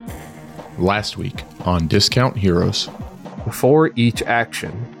last week on Discount Heroes. Before each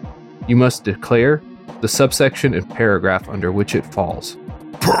action, you must declare the subsection and paragraph under which it falls.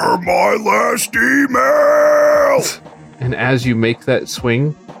 Per my last email! And as you make that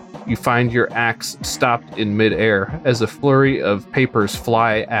swing, you find your axe stopped in midair as a flurry of papers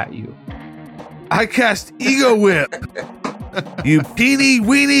fly at you. I cast Ego Whip. You teeny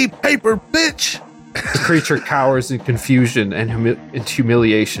weeny paper bitch. The creature cowers in confusion and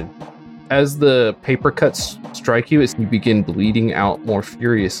humiliation. As the paper cuts strike you, as you begin bleeding out more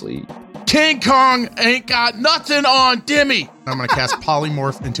furiously. King Kong ain't got nothing on Dimmy. I'm going to cast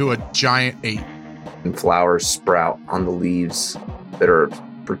Polymorph into a giant ape. And flowers sprout on the leaves that are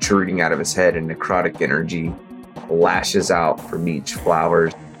protruding out of his head, and necrotic energy lashes out from each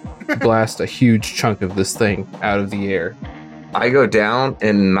flower. Blast a huge chunk of this thing out of the air. I go down,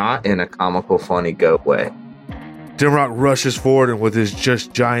 and not in a comical, funny goat way. Dimrock rushes forward and with his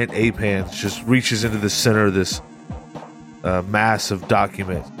just giant ape hands just reaches into the center of this massive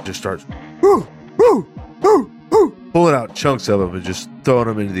document. Just starts pulling out chunks of them and just throwing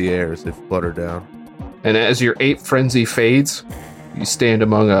them into the air as they flutter down. And as your ape frenzy fades, you stand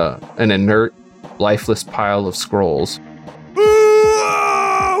among an inert, lifeless pile of scrolls.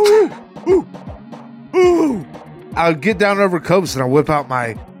 I'll get down over Copes and I'll whip out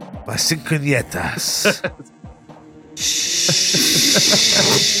my cinconietas.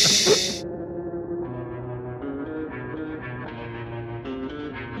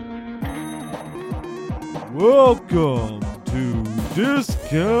 Welcome to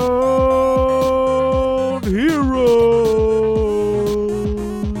Discount Heroes.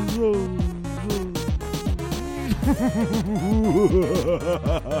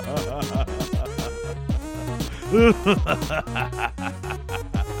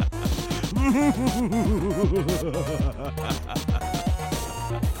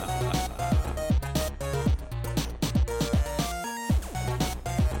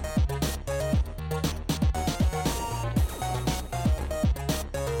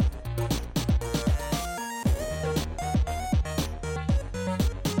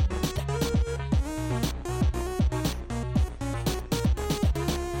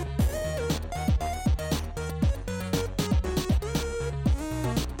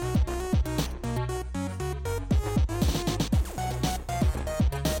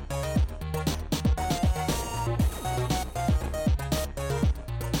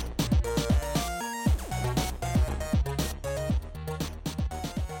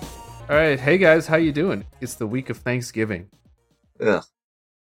 All right, hey guys, how you doing? It's the week of Thanksgiving. Ugh.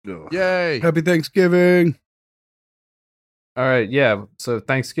 Yay. Happy Thanksgiving. All right, yeah. So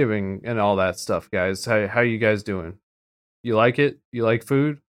Thanksgiving and all that stuff, guys. How you guys doing? You like it? You like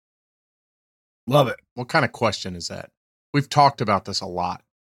food? Love it. What kind of question is that? We've talked about this a lot.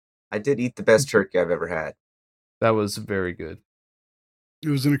 I did eat the best turkey I've ever had. That was very good. It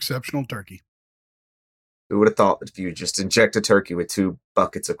was an exceptional turkey. Who would have thought that if you just inject a turkey with 2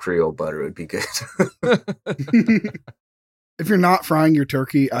 buckets of Creole butter, it would be good. If you're not frying your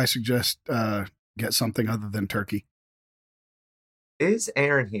turkey, I suggest get something other than turkey. Is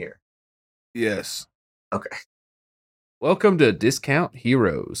Aaron here? Yes. Okay. Welcome to Discount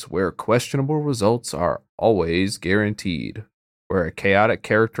Heroes, where questionable results are always guaranteed. We're a chaotic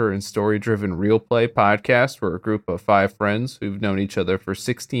character and story-driven real play podcast. We're a group of 5 friends who've known each other for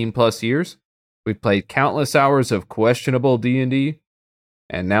 16 plus years. We've played countless hours of questionable D&D,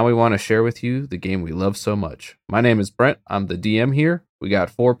 and now we want to share with you the game we love so much. My name is Brent. I'm the DM here. We got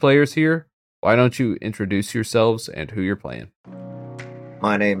 4 players here. Why don't you introduce yourselves and who you're playing?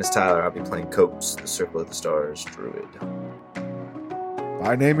 My name is Tyler. I'll be playing Copes, the Circle of the Stars Druid.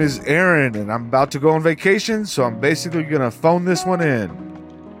 My name is Aaron, and I'm about to go on vacation, so I'm basically going to phone this one in.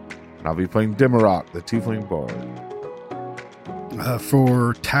 And I'll be playing Dimrock, the Tiefling Bard.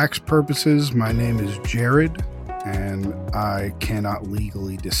 For tax purposes, my name is Jared, and I cannot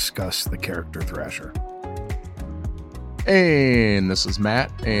legally discuss the character Thrasher. And this is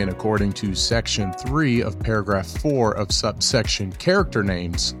Matt, and according to Section 3 of Paragraph 4 of Subsection Character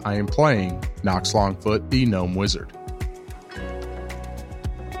Names, I am playing Nox Longfoot, the Gnome Wizard.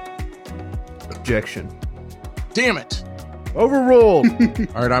 Objection. Damn it! Overruled!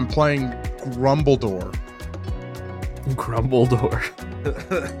 All right, I'm playing Grumbledore. Grumbledore.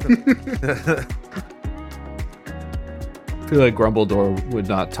 I feel like Grumbledore would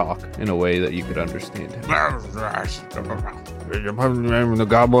not talk in a way that you could understand him. The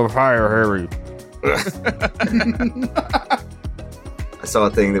Goblet of Fire, Harry. I saw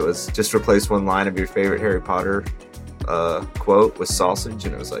a thing that was just replace one line of your favorite Harry Potter quote with sausage,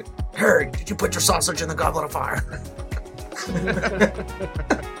 and it was like, Harry, did you put your sausage in the Goblet of Fire?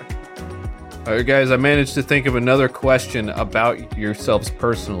 All right, guys, I managed to think of another question about yourselves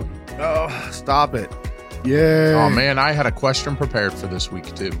personally. Oh, stop it. Yeah. Oh man, I had a question prepared for this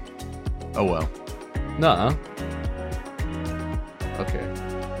week too. Oh well. Nuh-uh. Okay.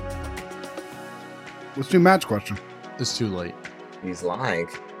 Let's do Matt's question. It's too late. He's lying.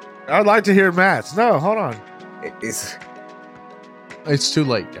 I'd like to hear Matt's. No, hold on. It's too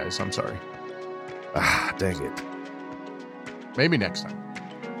late, guys. I'm sorry. Ah, dang it. Maybe next time.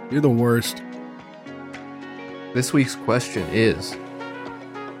 You're the worst. This week's question is,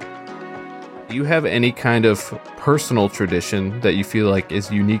 do you have any kind of personal tradition that you feel like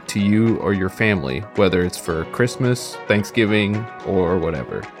is unique to you or your family, whether it's for Christmas, Thanksgiving, or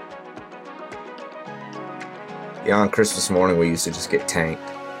whatever? Yeah, on Christmas morning, we used to just get tanked.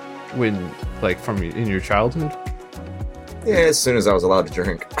 When, like, in your childhood? Yeah, as soon as I was allowed to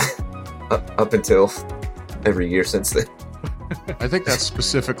drink. up until every year since then. I think that's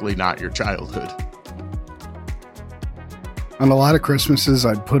specifically not your childhood. On a lot of Christmases,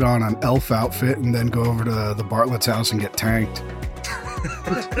 I'd put on an elf outfit and then go over to the Bartlett's house and get tanked.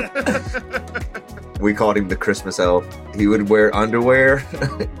 We called him the Christmas elf. He would wear underwear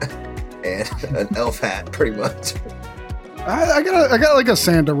and an elf hat, pretty much. I got like a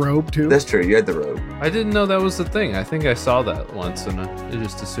Santa robe too. That's true. You had the robe. I didn't know that was the thing. I think I saw that once, and I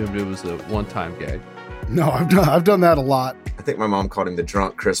just assumed it was a one-time gag. No, I've done that a lot. I think my mom called him the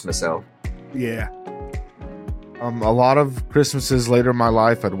drunk Christmas elf. Yeah. A lot of Christmases later in my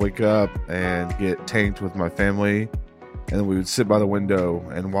life, I'd wake up and get tanked with my family, and then we would sit by the window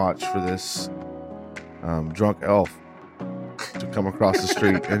and watch for this drunk elf to come across the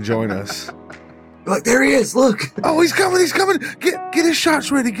street and join us. Like, there he is, look! Oh, he's coming, he's coming! Get his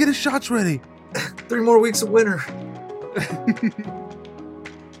shots ready, get his shots ready! 3 more weeks of winter.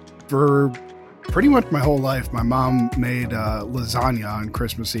 For pretty much my whole life, my mom made lasagna on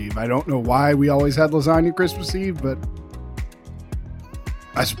Christmas Eve. I don't know why we always had lasagna Christmas Eve, but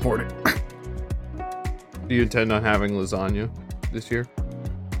I support it. Do you intend on having lasagna this year?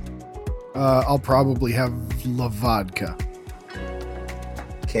 I'll probably have La Vodka.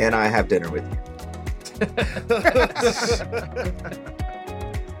 Can I have dinner with you?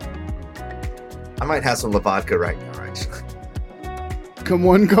 I might have some vodka right now, actually. Come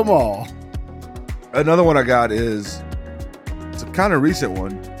one, come all. Another one I got is, it's a kind of recent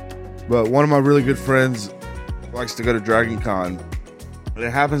one, but one of my really good friends likes to go to Dragon Con, and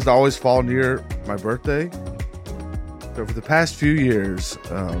it happens to always fall near my birthday. So for the past few years,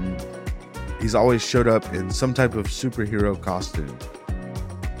 he's always showed up in some type of superhero costume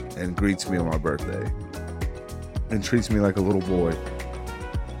and greets me on my birthday and treats me like a little boy.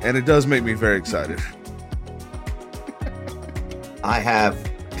 And it does make me very excited. I have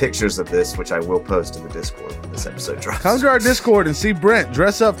pictures of this, which I will post in the Discord when this episode drops. Come to our Discord and see Brent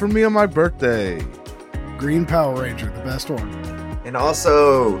dress up for me on my birthday. Green Power Ranger, the best one. And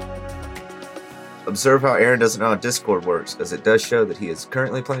also, observe how Aaron doesn't know how Discord works, as it does show that he is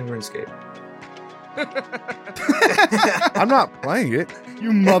currently playing RuneScape. I'm not playing it.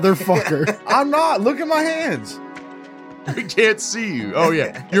 You motherfucker. I'm not. Look at my hands. We can't see you. Oh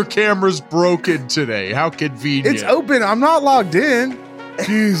yeah, your camera's broken today. How convenient. It's open. I'm not logged in.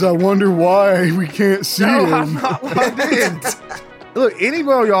 Jeez, I wonder why we can't see him. I'm not logged in. Look, any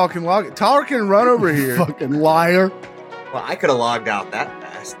one of y'all can log in. Tyler can run over here. Fucking liar. Well, I could have logged out that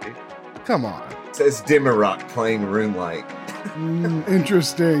fast, dude. Come on. It says Dimmerrock playing RuneLite.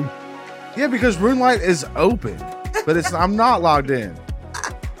 Interesting. Yeah, because RuneLite is open, but I'm not logged in.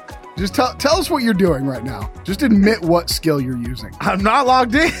 Just tell us what you're doing right now. Just admit what skill you're using. I'm not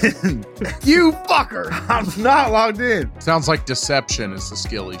logged in. You fucker. I'm not logged in. Sounds like deception is the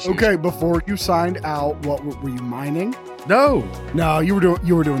skill issue. Okay, before you signed out, what were you mining? No, No, you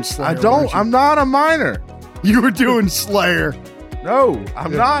were doing Slayer. I don't. weren't you? I'm not a miner. You were doing Slayer. No,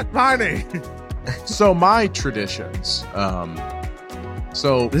 I'm not mining. So my traditions.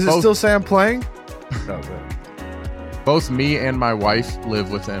 So Does it both, still say I'm playing? No, good. both me and my wife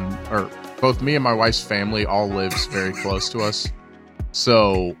live within, or both me and my wife's family all lives very close to us.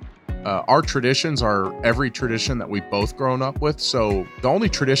 So our traditions are every tradition that we've both grown up with. So the only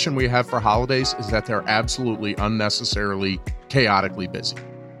tradition we have for holidays is that they're absolutely unnecessarily chaotically busy.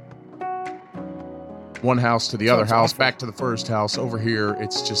 One house to the other Sounds house, awful. back to the first house. Over here,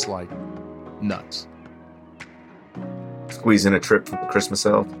 it's just like nuts. Squeeze in a trip from the Christmas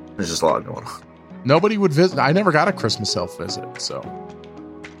elf. There's just a lot going on. Nobody would visit. I never got a Christmas elf visit, so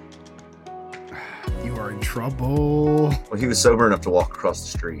You are in trouble. Well, he was sober enough to walk across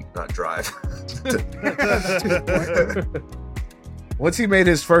the street, not drive. Once he made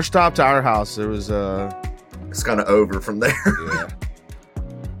his first stop to our house, there was It's kind of over from there. yeah.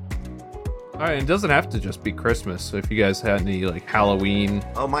 right, it doesn't have to just be Christmas. So if you guys had any like Halloween,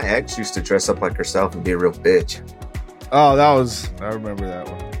 Oh, my ex used to dress up like herself and be a real bitch. Oh, I remember that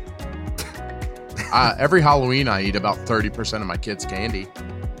one. Every Halloween, I eat about 30% of my kids' candy.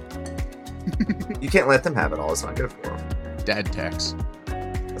 You can't let them have it all. It's not good for them. Dad tax.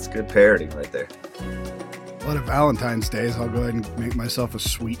 That's good parenting right there. But at Valentine's Days, I'll go ahead and make myself a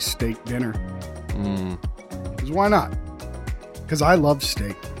sweet steak dinner. Because why not? Because I love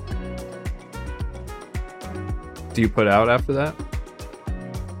steak. do you put out after that?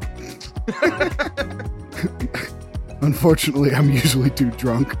 Unfortunately, I'm usually too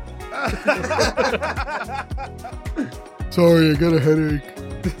drunk. Sorry, I got a headache.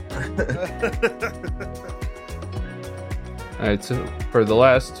 All right, so for the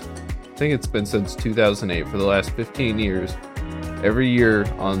last, I think it's been since 2008, for the last 15 years, every year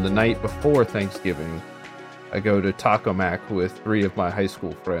on the night before Thanksgiving, I go to Taco Mac with 3 of my high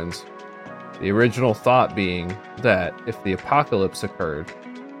school friends. The original thought being that if the apocalypse occurred,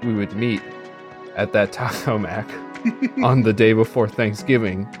 we would meet at that Taco Mac on the day before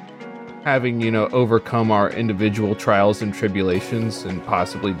Thanksgiving, having, overcome our individual trials and tribulations and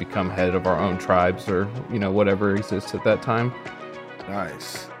possibly become head of our own tribes or, whatever exists at that time.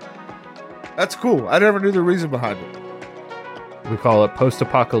 Nice. That's cool. I never knew the reason behind it. We call it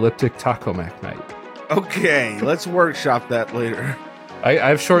post-apocalyptic Taco Mac night. Okay, let's workshop that later.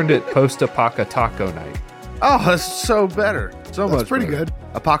 I've shortened it post-apoca taco night. Oh, that's so better. So That's much pretty better. good.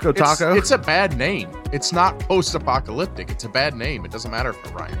 Apoco Taco? It's a bad name. It's not post-apocalyptic. It's a bad name. It doesn't matter if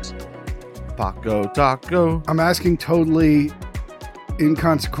it rhymes. Apoco Taco. I'm asking totally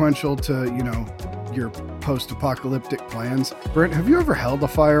inconsequential to, your post-apocalyptic plans. Brent, have you ever held a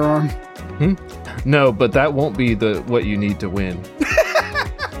firearm? No, but that won't be what you need to win.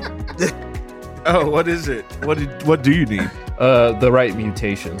 Oh, what is it? What do you need? The right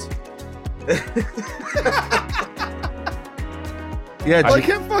mutations. Yeah, I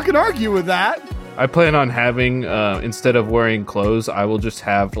can't fucking argue with that. I plan on having, instead of wearing clothes, I will just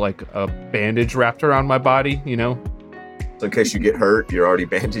have like a bandage wrapped around my body, So in case you get hurt, you're already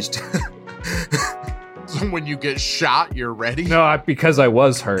bandaged. So when you get shot, you're ready. No, because I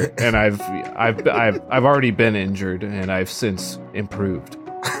was hurt and I've already been injured and I've since improved.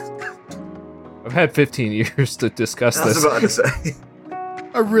 I've had 15 years to discuss I was this. about to say.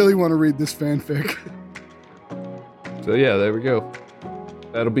 I really want to read this fanfic. So yeah, there we go.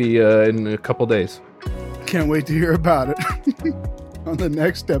 That'll be in a couple days. Can't wait to hear about it on the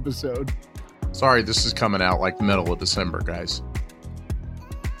next episode. Sorry, this is coming out like middle of December, guys.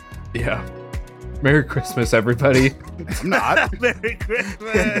 Yeah. Merry Christmas, everybody. I'm not. Merry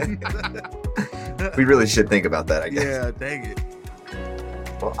Christmas. We really should think about that, I guess. Yeah, dang it.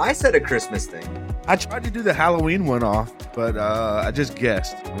 Well, I said a Christmas thing. I tried to do the Halloween one off, but I just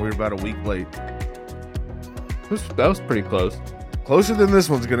guessed. We were about a week late. That was pretty close. Closer than this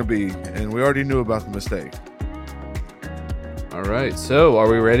one's going to be, and we already knew about the mistake. All right, so are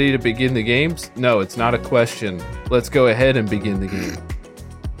we ready to begin the games? No, it's not a question. Let's go ahead and begin the game.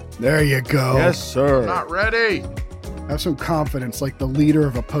 There you go. Yes, sir. Not ready. Have some confidence like the leader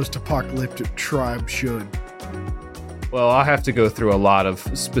of a post-apocalyptic tribe should. Well, I'll have to go through a lot of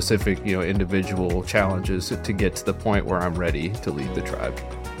specific, individual challenges to get to the point where I'm ready to lead the tribe.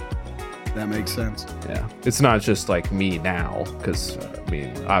 That makes sense. Yeah, it's not just like me now, because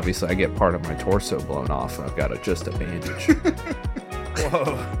obviously I get part of my torso blown off. I've got just a bandage.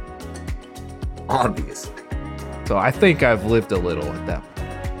 Whoa. Obvious. So I think I've lived a little at that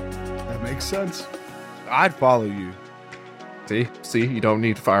point. That makes sense. I'd follow you. See, you don't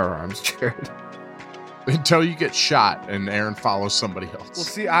need firearms, Jared. Until you get shot and Aaron follows somebody Well, else.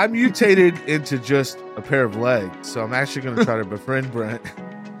 see, I mutated into just a pair of legs, so I'm actually going to try to befriend Brent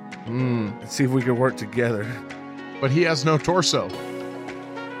and see if we can work together. But he has no torso.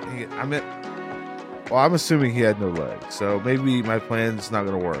 I'm assuming he had no legs, so maybe my plan's not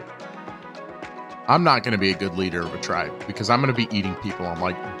going to work. I'm not going to be a good leader of a tribe because I'm going to be eating people on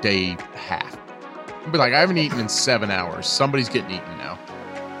like day half. I'll be like, I haven't eaten in 7 hours. Somebody's getting eaten now.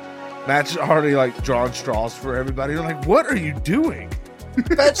 Matt's already drawing straws for everybody. They're like, what are you doing?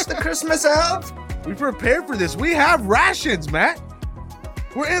 Fetch the Christmas elf. We prepared for this. We have rations, Matt.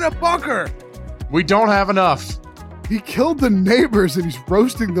 We're in a bunker. We don't have enough. He killed the neighbors and he's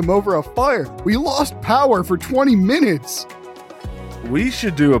roasting them over a fire. We lost power for 20 minutes. We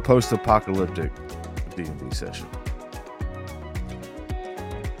should do a post-apocalyptic D&D session.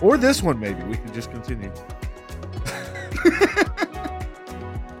 Or this one, maybe. We can just continue.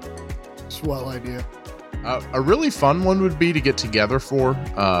 Swell idea. A really fun one would be to get together for.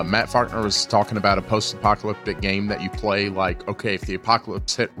 Matt Faulkner was talking about a post-apocalyptic game that you play like, okay, if the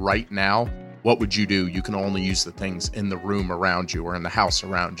apocalypse hit right now, what would you do? You can only use the things in the room around you or in the house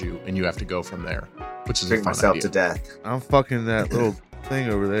around you, and you have to go from there, which is Drink a fun myself idea. to death. I'm fucking that little thing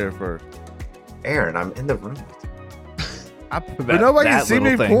over there first. Aaron, I'm in the room. But nobody can see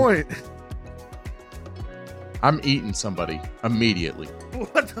me point. I'm eating somebody immediately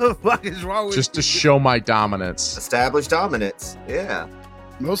What the fuck is wrong with just to you? show my dominance. Established dominance. Yeah.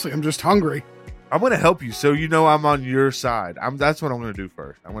 Mostly, I'm just hungry. I'm gonna help you, so you know I'm on your side. That's what I'm gonna do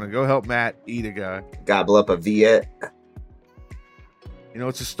first. I'm gonna go help Matt eat a guy. Gobble up a Viet. You know,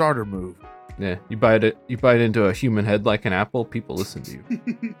 it's a starter move. Yeah, you bite into a human head like an apple, people listen to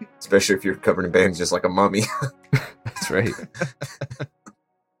you. Especially if you're covered in bandages like a mummy. That's right.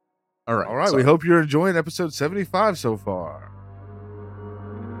 All right. All right, so- we hope you're enjoying episode 75 so far.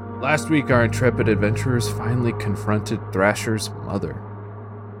 Last week, our intrepid adventurers finally confronted Thrasher's mother,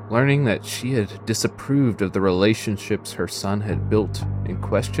 learning that she had disapproved of the relationships her son had built and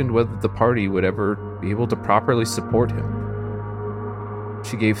questioned whether the party would ever be able to properly support him.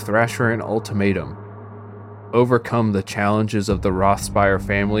 She gave Thrasher an ultimatum: overcome the challenges of the Rothspire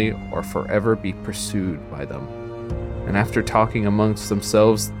family or forever be pursued by them. And after talking amongst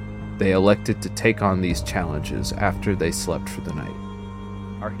themselves, they elected to take on these challenges after they slept for the night.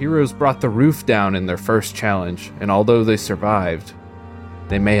 Our heroes brought the roof down in their first challenge, and although they survived,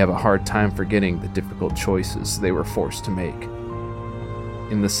 they may have a hard time forgetting the difficult choices they were forced to make.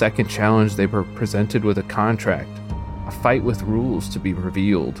 In the second challenge, they were presented with a contract, a fight with rules to be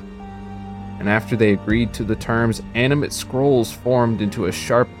revealed. And after they agreed to the terms, animate scrolls formed into a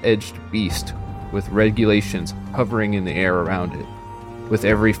sharp-edged beast with regulations hovering in the air around it. With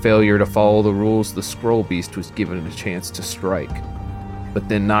every failure to follow the rules, the scroll beast was given a chance to strike. But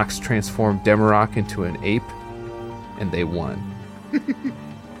then Nox transformed Demarok into an ape, and they won.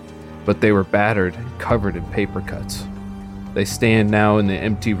 But they were battered and covered in paper cuts. They stand now in the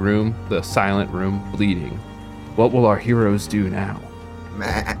empty room, the silent room, bleeding. What will our heroes do now?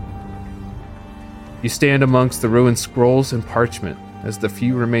 Matt. You stand amongst the ruined scrolls and parchment. As the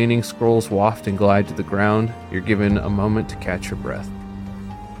few remaining scrolls waft and glide to the ground, you're given a moment to catch your breath.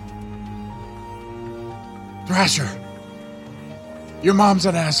 Thrasher, your mom's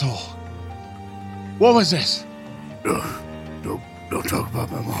an asshole. What was this? Don't talk about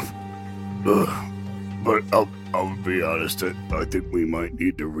my mom. But I'll be honest. I think we might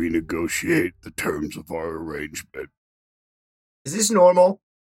need to renegotiate the terms of our arrangement. Is this normal?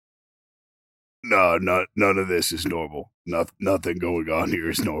 No, none of this is normal. Nothing going on here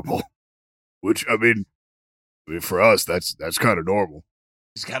is normal. Which I mean for us, that's kind of normal.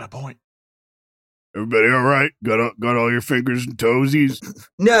 He's got a point. Everybody, all right? Got all your fingers and toesies?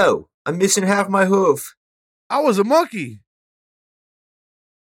 No, I'm missing half my hoof. I was a monkey.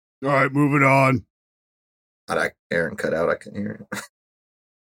 All right, moving on. Aaron cut out. I couldn't hear it.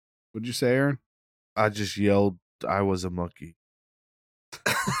 What'd you say, Aaron? I just yelled, I was a monkey.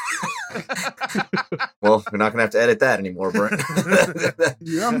 Well, we're not gonna have to edit that anymore, Brent.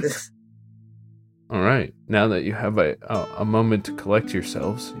 Yeah. All right, now that you have a moment to collect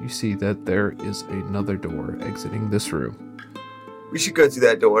yourselves, you see that there is another door exiting this room. We should go through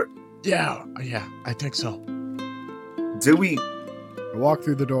that door. Yeah, I think so. Do we? I walk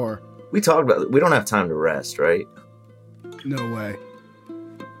through the door. We talked about it. We don't have time to rest, right? No way.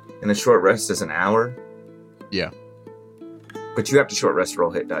 And a short rest is an hour. Yeah. But you have to short rest to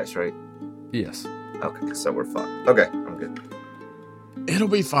roll hit dice, right? Yes. Okay, so we're fine. Okay, I'm good. It'll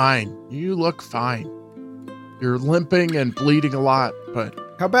be fine. You look fine. You're limping and bleeding a lot, but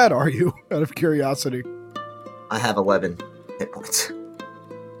How bad are you? Out of curiosity. I have 11 hit points.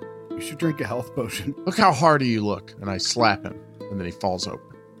 You should drink a health potion. look how hardy you look. And I slap him, and then he falls over.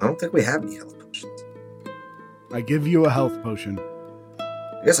 I don't think we have any health potions. I give you a health potion.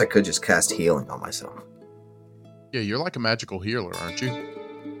 I guess I could just cast healing on myself. Yeah, you're like a magical healer, aren't you?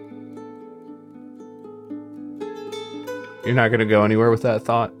 You're not going to go anywhere with that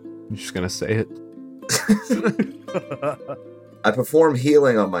thought? You're just going to say it? I perform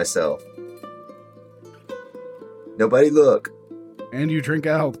healing on myself. Nobody look. And you drink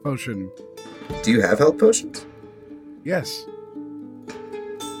a health potion. Do you have health potions? Yes.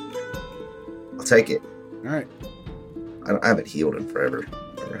 I'll take it. All right. I haven't healed in forever. I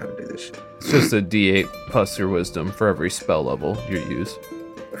don't remember how to do this shit. It's just a d8 plus your wisdom for every spell level you use.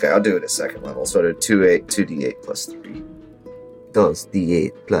 Okay, I'll do it at second level. So I do 2d8 plus 3. Does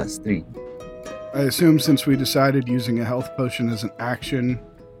d8 plus 3. I assume since we decided using a health potion as an action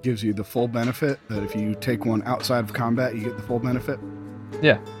gives you the full benefit, that if you take one outside of combat, you get the full benefit.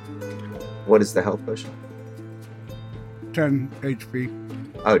 Yeah. What is the health potion? 10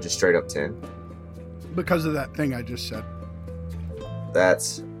 HP. Oh, just straight up 10. Because of that thing I just said.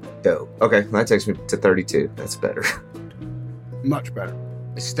 That's Dope. Okay, that takes me to 32. That's better. Much better.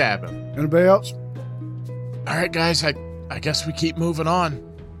 I stab him. Anybody else? All right, guys. I guess we keep moving on.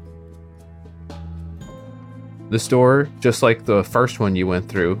 This door, just like the first one you went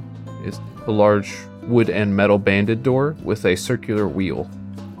through, is a large wood and metal banded door with a circular wheel.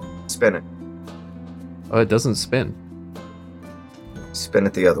 Spin it. It doesn't spin. Spin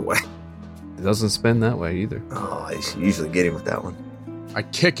it the other way. It doesn't spin that way either. Oh, I usually get him with that one. I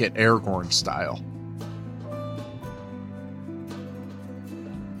kick it Aragorn style.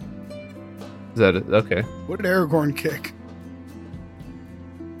 Is that it? Okay. What did Aragorn kick?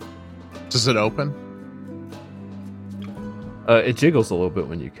 Does it open? It jiggles a little bit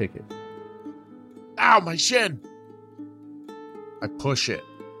when you kick it. Ow, my shin! I push it.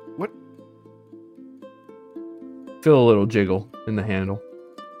 What? Feel a little jiggle in the handle.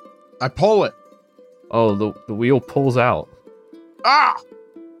 I pull it. Oh, the wheel pulls out Ah!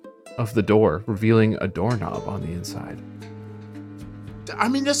 of the door, revealing a doorknob on the inside. I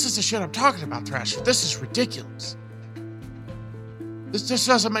mean, this is the shit I'm talking about, Thrasher. This is ridiculous. This just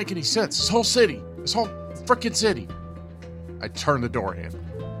doesn't make any sense. This whole frickin' city. I turn the door handle.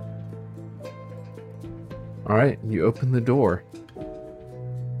 All right, you open the door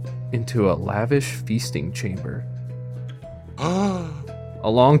into a lavish feasting chamber. A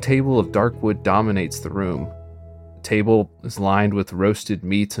long table of dark wood dominates the room. The table is lined with roasted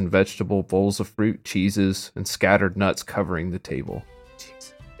meats and vegetable, bowls of fruit, cheeses, and scattered nuts covering the table.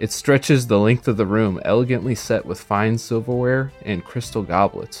 It stretches the length of the room, elegantly set with fine silverware and crystal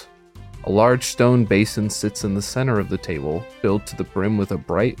goblets. A large stone basin sits in the center of the table, filled to the brim with a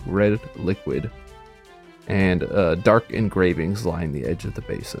bright red liquid, and dark engravings line the edge of the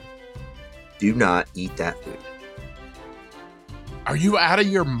basin. Do not eat that food. Are you out of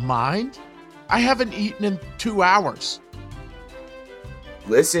your mind? I haven't eaten in 2 hours.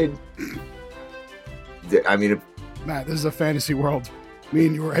 Listen. I mean, Matt, this is a fantasy world. Me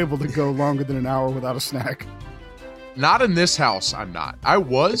and you were able to go longer than an hour without a snack. Not in this house, I'm not. I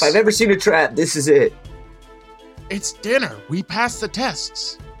was. if I've ever seen a trap, this is it. It's dinner. We passed the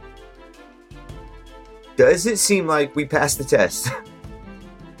tests. Does it seem like we passed the test?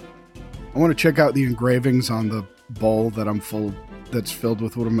 I want to check out the engravings on the bowl that's filled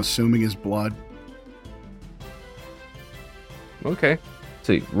with what I'm assuming is blood. Okay.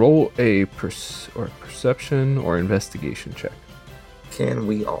 So roll a perception or investigation check. Can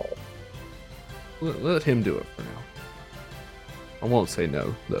we all? Let him do it for now. I won't say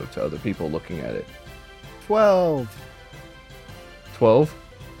no, though, to other people looking at it. 12. 12.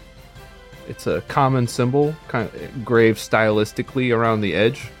 It's a common symbol, kind of engraved stylistically around the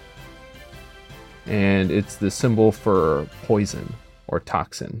edge. And it's the symbol for poison or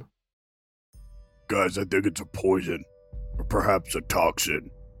toxin. Guys, I think it's a poison. Or perhaps a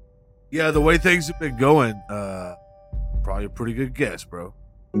toxin. Yeah, the way things have been going, probably a pretty good guess, bro.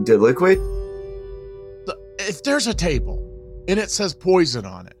 The liquid? If there's a table and it says poison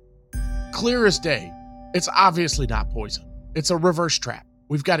on it, clear as day, it's obviously not poison. It's a reverse trap.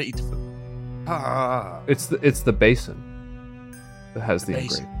 We've got to eat the food. It's the basin that has the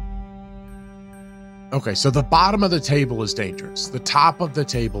Basin. engraving. Okay, so the bottom of the table is dangerous. The top of the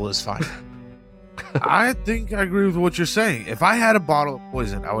table is fine. I think I agree with what you're saying. If I had a bottle of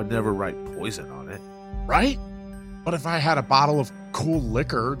poison, I would never write poison on it. Right? But if I had a bottle of cool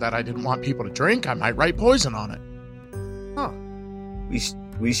liquor that I didn't want people to drink, I might write poison on it.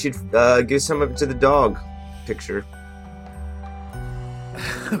 We should give some of it to the dog. Picture.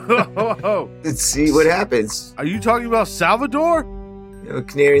 Let's see what happens. Are you talking about Salvador?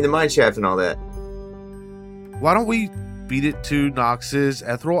 Canary in the mine shaft and all that. Why don't we beat it to Nox's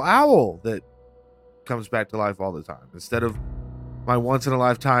ethereal owl that comes back to life all the time instead of my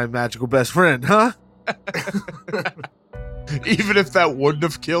once-in-a-lifetime magical best friend, huh? Even if that wouldn't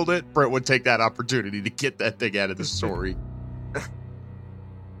have killed it, Brent would take that opportunity to get that thing out of the story.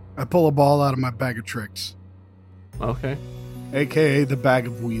 I pull a ball out of my bag of tricks, Okay. aka the bag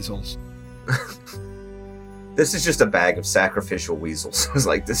of weasels. This is just a bag of sacrificial weasels. It's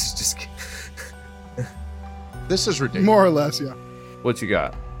like, this is just... This is ridiculous. More or less, yeah. What you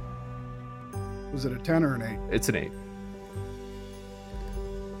got? Was it a 10 or an 8? It's an 8.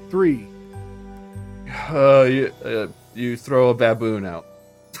 3. You throw a baboon out.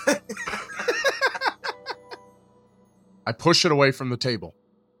 I push it away from the table.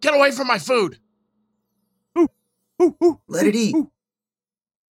 Get away from my food! Let it eat.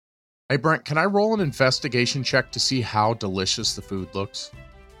 Hey, Brent, can I roll an investigation check to see how delicious the food looks?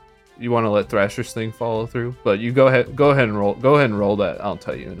 You want to let Thrasher's thing follow through, but you go ahead and roll that. I'll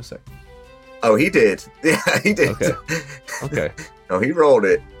tell you in a second. Oh, he did. Yeah, he did. Okay. Okay. No, he rolled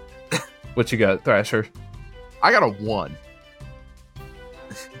it. What you got, Thrasher? I got a 1.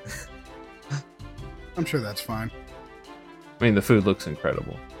 I'm sure that's fine. I mean, the food looks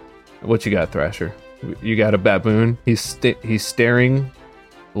incredible. What you got, Thrasher? You got a baboon. He's staring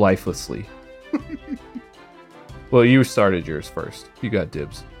lifelessly. Well, you started yours first. You got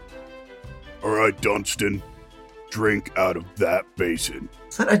dibs. All right, Dunstan, drink out of that basin.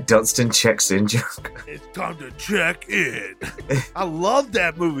 Is that a Dunstan checks in joke? It's time to check in. I love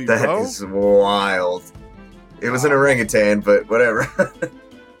that movie, That bro. is wild. It was an orangutan, but whatever.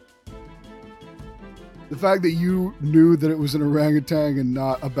 The fact that you knew that it was an orangutan and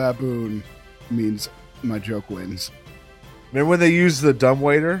not a baboon means my joke wins. Remember when they used the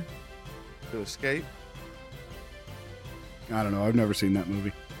dumbwaiter to escape? I don't know. I've never seen that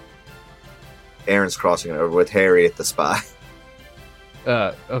movie. Aaron's crossing it over with Harriet the spy.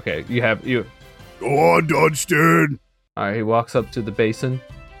 Okay, you. Go on, Dunstan. All right, he walks up to the basin.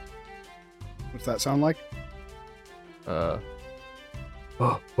 What's that sound like?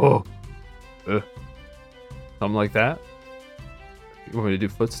 Something like that. You want me to do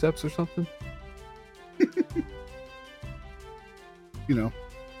footsteps or something? You know,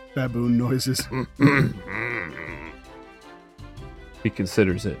 baboon noises. He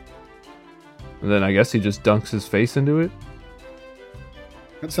considers it. And then I guess he just dunks his face into it.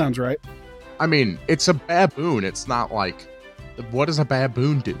 That sounds right. I mean, it's a baboon. It's not like, what does a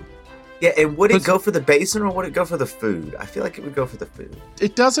baboon do? Yeah, and would it Let's- go for the basin or would it go for the food? I feel like it would go for the food.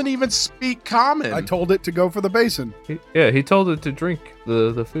 It doesn't even speak common. I told it to go for the basin. He told it to drink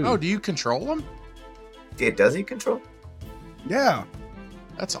the food. Oh, do you control him? Yeah, does he control? Yeah.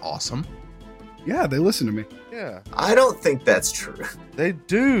 That's awesome. Yeah, they listen to me. Yeah, I don't think that's true. they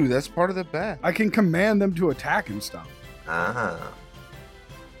do. That's part of the bat. I can command them to attack and stuff. Ah.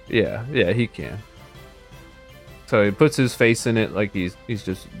 Yeah, he can. So he puts his face in it like he's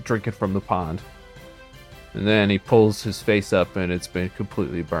just drinking from the pond. And then he pulls his face up and it's been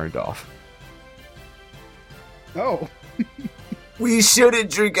completely burned off. Oh. We shouldn't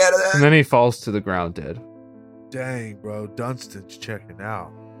drink out of And that. then he falls to the ground dead. Dang, bro. Dunstan's checking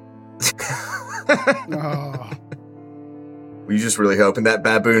out. Oh. Were you just really hoping that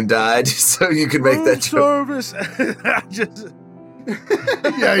baboon died so you could make that joke? service. I just.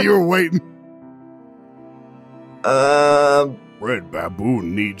 Yeah, you were waiting. Red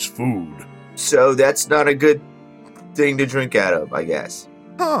baboon needs food. So that's not a good thing to drink out of, I guess.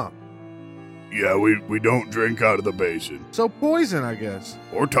 Huh. Yeah, we don't drink out of the basin. So poison, I guess.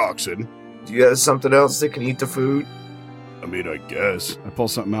 Or toxin. Do you have something else that can eat the food? I mean, I guess. I pull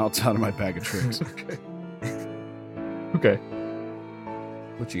something else out of my bag of tricks. Okay.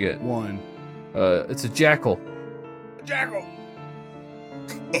 What you get? 1. It's a jackal. Jackal!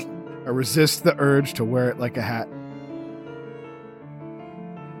 I resist the urge to wear it like a hat.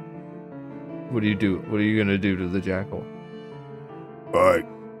 What do you do? What are you gonna do to the jackal? Alright,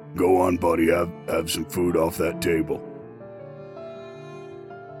 go on, buddy. Have some food off that table.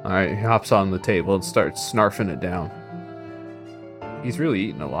 Alright, he hops on the table and starts snarfing it down. He's really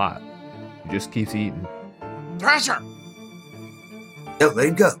eating a lot. He just keeps eating. Thrasher! No, let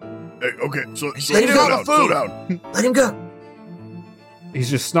him go. Hey, okay, so Let him slow go. down, slow down. Let him go. He's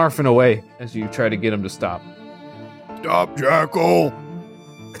just snarfing away as you try to get him to stop. Stop, Jackal!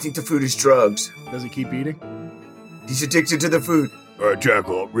 I think the food is drugs. Does he keep eating? He's addicted to the food. Alright,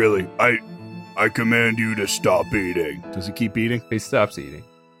 Jackal, really, I command you to stop eating. Does he keep eating? He stops eating.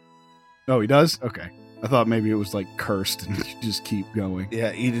 Oh, he does? Okay. I thought maybe it was like cursed and you just keep going.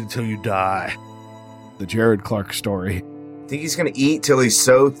 Yeah, eat until you die. The Jared Clark story. I think he's going to eat till he's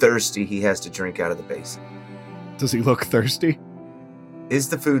so thirsty he has to drink out of the basin. Does he look thirsty? Is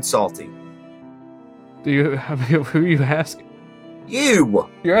the food salty? Do you? Who are you asking? You!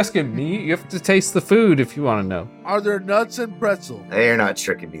 You're asking me? You have to taste the food if you want to know. Are there nuts and pretzel? They're not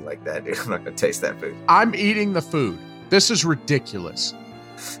tricking me like that, dude. I'm not going to taste that food. I'm eating the food. This is ridiculous.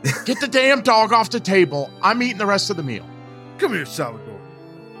 Get the damn dog off the table. I'm eating the rest of the meal. Come here, Salvador.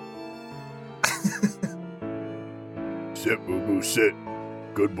 Sit, boo-boo, sit.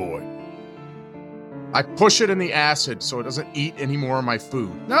 Good boy. I push it in the acid so it doesn't eat any more of my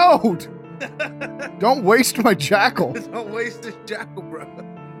food. No! Don't waste my jackal. Don't waste this jackal, bro.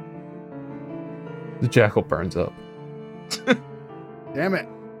 The jackal burns up. Damn it.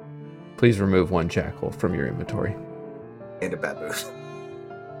 Please remove one jackal from your inventory. And a baboon.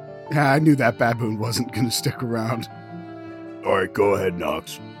 Yeah, I knew that baboon wasn't going to stick around. Alright, go ahead,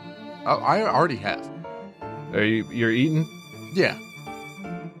 Knox. Oh, I already have. You're eating? Yeah.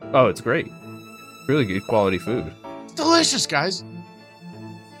 Oh, it's great. Really good quality food. It's delicious, guys.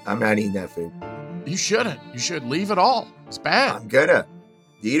 I'm not eating that food. You shouldn't. You should leave it all. It's bad. I'm gonna.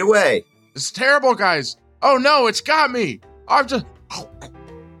 Eat away. It's terrible, guys. Oh no, it's got me. I'm just. Oh,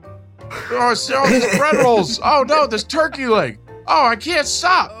 there's bread rolls. Oh no, there's turkey leg. Oh, I can't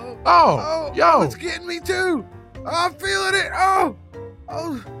stop. Yo. It's getting me too. Oh, I'm feeling it. Oh.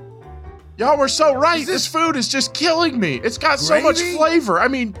 Y'all were so right. Is This food is just killing me. It's got so much gravy? flavor. I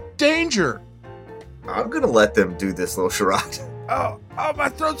mean, danger. I'm gonna let them do this little charade. Oh, my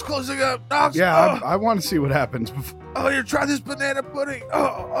throat's closing up. Knox. Yeah, I want to see what happens before. Oh, here, try this banana pudding.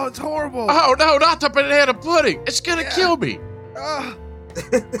 Oh, it's horrible. Oh no, not the banana pudding. It's gonna kill me. Oh.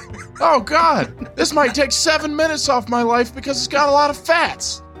 Oh God, this might take 7 minutes off my life because it's got a lot of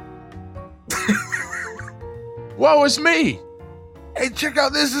fats. Woe is me. Hey, check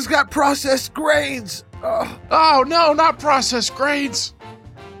out this. It's got processed grains. Oh no, not processed grains.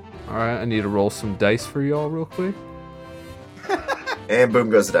 All right, I need to roll some dice for y'all real quick. And boom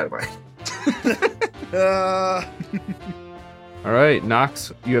goes the dynamite. All right,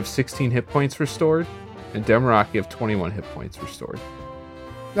 Nox, you have 16 hit points restored, and Demarok, you have 21 hit points restored.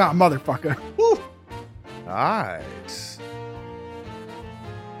 Ah, motherfucker. Nice.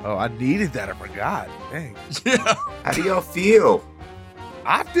 Oh, I needed that. I forgot. Dang. Yeah, How do y'all feel?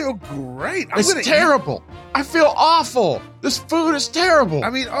 I feel great. it's terrible. I feel awful. This food is terrible.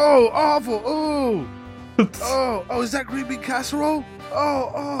 Awful. Oh. Oh, is that green bean casserole?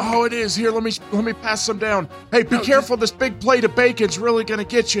 Oh, it is. Here, let me pass some down. Hey, be careful. This big plate of bacon's really gonna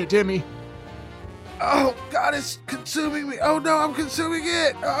get you, Demi. Oh, God, it's consuming me. Oh, no, I'm consuming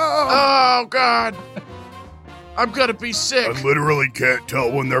it. Oh God, I'm gonna be sick. I literally can't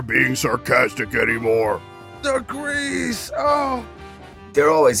tell when they're being sarcastic anymore. The grease. Oh.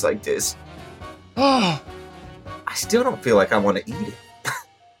 They're always like this. Oh, I still don't feel like I want to eat it.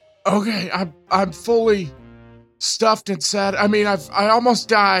 okay. I'm fully stuffed and sad. I mean, I almost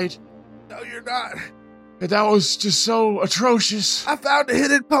died. No, you're not. That was just so atrocious. I found a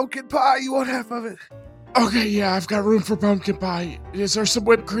hidden pumpkin pie. You want half of it? Okay, yeah, I've got room for pumpkin pie. Is there some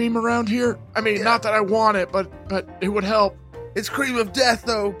whipped cream around here? I mean, not that I want it, but it would help. It's cream of death,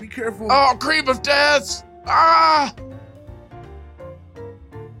 though. Be careful. Oh, cream of death! Ah!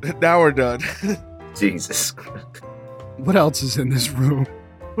 Now we're done. Jesus. What else is in this room?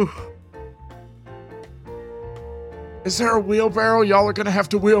 Is there a wheelbarrow? Y'all are gonna have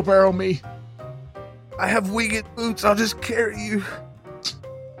to wheelbarrow me. I have winged boots. I'll just carry you.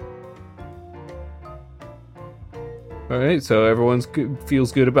 All right, so everyone's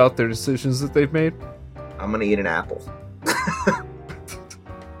feels good about their decisions that they've made. I'm gonna eat an apple.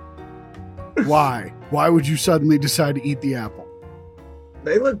 Why? Why would you suddenly decide to eat the apple?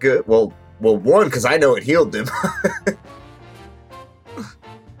 They look good. Well, one, because I know it healed them.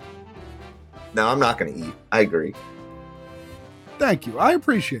 No, I'm not gonna eat. I agree. Thank you. I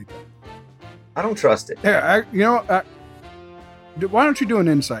appreciate that. I don't trust it. Here, why don't you do an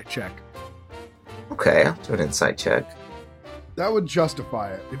insight check? Okay, I'll do an insight check. That would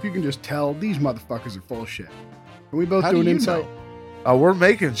justify it. If you can just tell these motherfuckers are full of shit. Can we both How do do an you insight? know? Oh, we're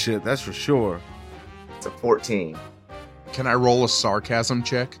making shit. That's for sure. It's a 14. Can I roll a sarcasm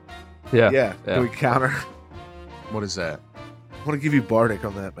check? Yeah. Can we counter? What is that? I want to give you Bardic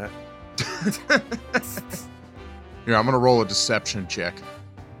on that, Matt. Here, I'm gonna roll a deception check.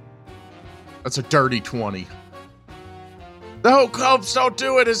 That's a dirty 20. No, Copes, don't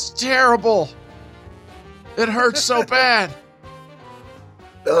do it. It's terrible. It hurts so bad.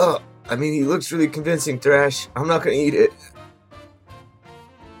 Ugh. I mean, he looks really convincing, Thrash. I'm not gonna eat it.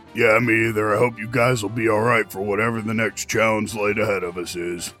 Yeah, me either. I hope you guys will be alright for whatever the next challenge laid ahead of us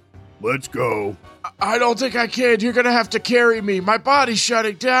is. Let's go. I don't think I can. You're gonna have to carry me. My body's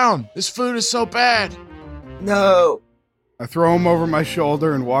shutting down. This food is so bad. No. I throw him over my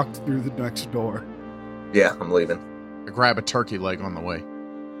shoulder and walk through the next door. Yeah, I'm leaving. I grab a turkey leg on the way.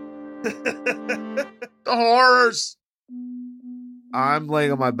 The horrors. I'm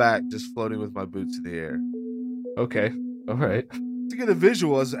laying on my back, just floating with my boots in the air. Okay, all right. To get a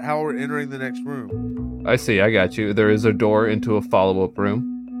visual as to how we're entering the next room. I see, I got you. There is a door into a follow-up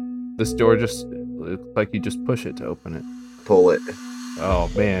room. This door just looks like you just push it to open it. Pull it.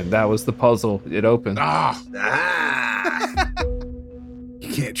 Oh man, that was the puzzle. It opened. Ah. You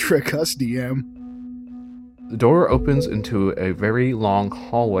can't trick us, DM. The door opens into a very long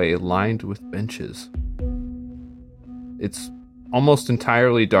hallway lined with benches. It's almost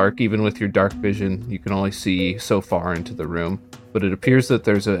entirely dark. Even with your dark vision, you can only see so far into the room, but it appears that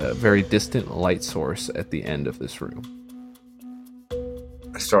there's a very distant light source at the end of this room.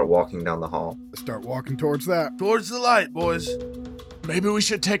 I start walking down the hall. Start walking towards that. Towards the light, boys. Maybe we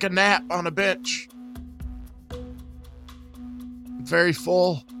should take a nap on a bench. I'm very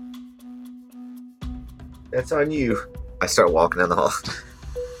full. That's on you. I start walking down the hall.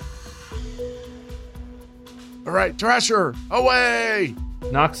 All right, Thrasher, away!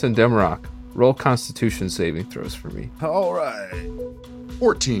 Nox and Demarok, roll Constitution saving throws for me. All right.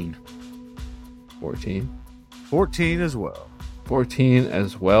 14. 14. 14 as well. 14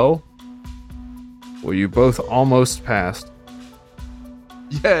 as well. Well, you both almost passed.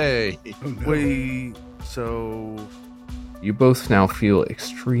 Yay! Wait, so You both now feel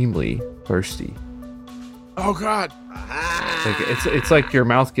extremely thirsty. Oh, God. It's like your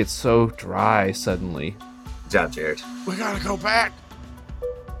mouth gets so dry suddenly. Good job, Jared. We gotta go back.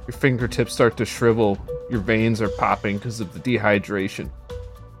 Your fingertips start to shrivel. Your veins are popping because of the dehydration.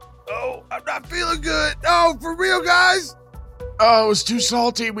 oh, I'm not feeling good. No, for real, guys. Oh, it was too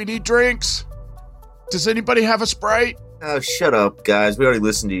salty. We need drinks. Does anybody have a Sprite? Oh, shut up, guys. We already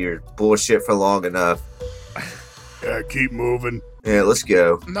listened to your bullshit for long enough. Yeah, keep moving. Yeah, let's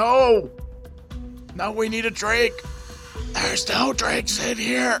go. No. No, we need a drink. There's no drinks in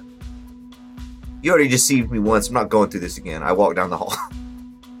here. You already deceived me once. I'm not going through this again. I walk down the hall.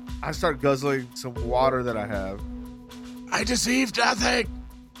 I start guzzling some water that I have. I deceived nothing.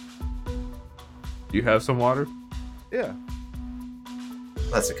 You have some water? Yeah.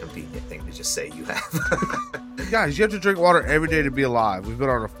 That's a convenient thing to just say you have. Guys, you have to drink water every day to be alive. We've been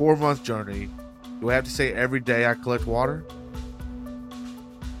on a 4-month journey. Do I have to say every day I collect water?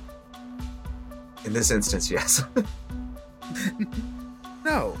 In this instance, yes.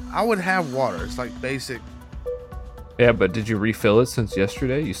 No, I would have water. It's like basic. Yeah, but did you refill it since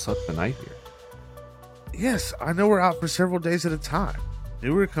yesterday? You slept the night here. Yes, I know we're out for several days at a time. Knew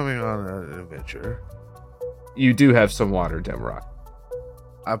we were coming on an adventure. You do have some water, Demarok.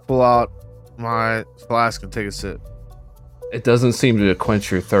 I pull out my flask and take a sip. It doesn't seem to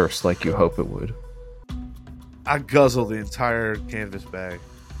quench your thirst like you hope it would. I guzzle the entire canvas bag.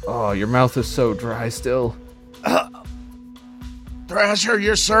 Oh, your mouth is so dry still. Thrasher,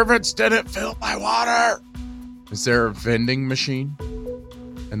 your servants didn't fill my water. Is there a vending machine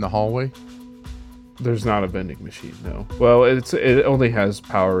in the hallway? There's not a vending machine, no. Well, it only has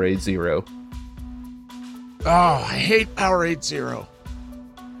Powerade Zero. Oh, I hate Powerade Zero.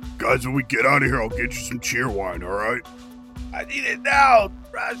 Guys, when we get out of here, I'll get you some cheer wine, all right? I need it now,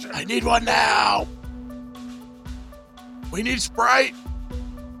 Thrasher. I need one now. We need Sprite.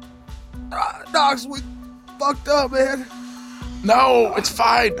 Nox, we fucked up, man. No, it's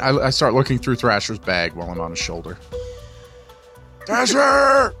fine. I start looking through Thrasher's bag while I'm on his shoulder.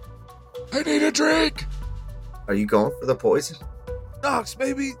 Thrasher! I need a drink. Are you going for the poison? Nox,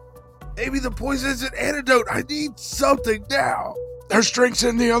 maybe the poison's an antidote. I need something now. There's drinks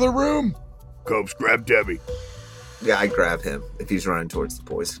in the other room. Copes, grab Debbie. Yeah, I grab him if he's running towards the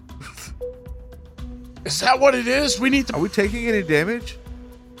poison. Is that what it is? We need to... Are we taking any damage?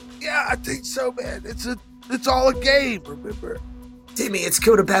 Yeah, I think so, man. It's all a game, remember? Timmy, it's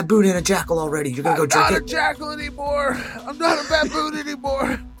killed a baboon and a jackal already. You're gonna go I'm drink not it? a jackal anymore. I'm not a baboon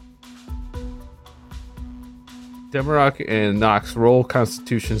anymore. Demarok and Nox roll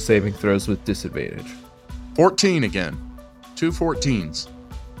Constitution saving throws with disadvantage. 14 again. 2 14s.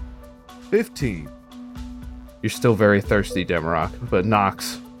 15. You're still very thirsty, Demarok, but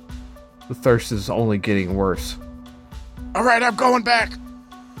Nox, the thirst is only getting worse. All right, I'm going back.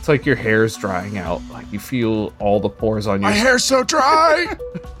 It's like your hair's drying out. Like you feel all the pores on your My hair's so dry.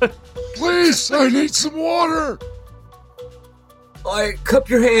 Please, I need some water. All right, cup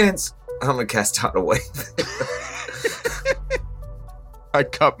your hands. I'm gonna cast out away. I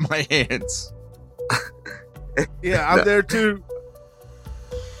cup my hands. Yeah, I'm there too.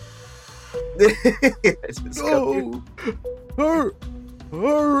 Just cup your- Hurry.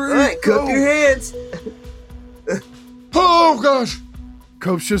 All right, cup your hands. Oh, gosh.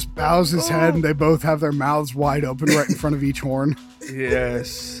 Copes just bows his head, and they both have their mouths wide open right in front of each horn.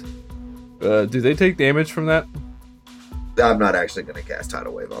 Yes. Do they take damage from that? I'm not actually gonna cast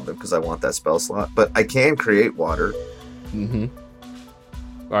Tidal Wave on them because I want that spell slot, but I can create water. Mm-hmm.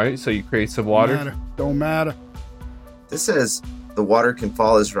 All right, so you create some water. Don't matter. This says the water can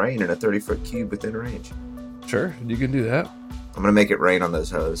fall as rain in a 30-foot cube within range. Sure, you can do that. I'm gonna make it rain on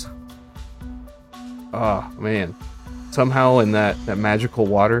those hoes. Oh, man. Somehow in that magical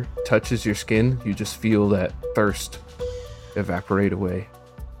water touches your skin, you just feel that thirst evaporate away.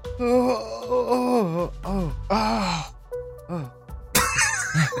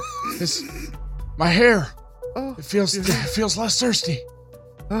 This, my hair. It feels less thirsty.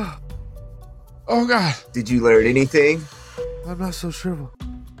 Oh, God. Did you learn anything? I'm not so sure.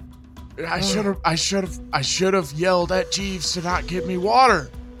 I should have yelled at Jeeves to not give me water.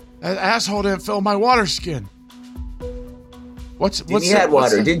 That asshole didn't fill my water skin. He had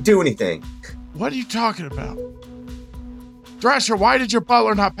water. Didn't do anything. What are you talking about? Thrasher, why did your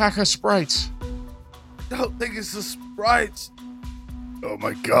butler not pack us Sprites? don't think it's the sprites. Oh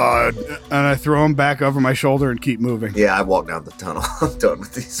my god. And I throw him back over my shoulder and keep moving. Yeah, I walk down the tunnel. I'm done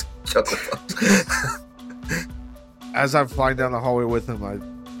with these chuckle fucks. As I'm flying down the hallway with him, I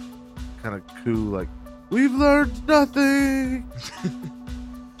kind of coo like, "We've learned nothing."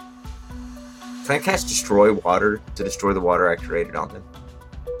 Can I cast Destroy Water to destroy the water I created on them?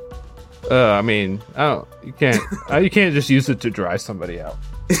 I mean, you can't. You can't just use it to dry somebody out.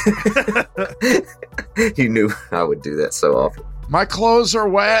 You knew I would do that so often. My clothes are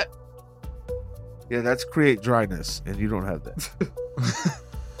wet. Yeah, that's create dryness, and you don't have that.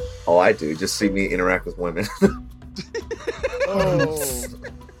 Oh, I do. Just see me interact with women. Oh.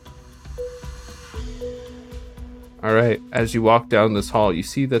 All right. As you walk down this hall, you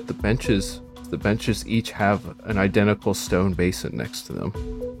see that the benches each have an identical stone basin next to them,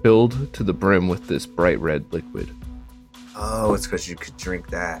 filled to the brim with this bright red liquid. Oh, it's because you could drink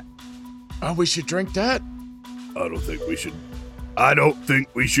that. Oh, we should drink that. I don't think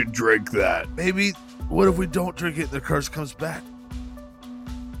we should drink that. Maybe, what if we don't drink it and the curse comes back?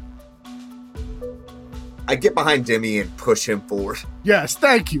 I get behind Demi and push him forward. Yes,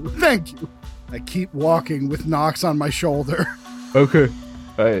 thank you. Thank you. I keep walking with Nox on my shoulder. Okay.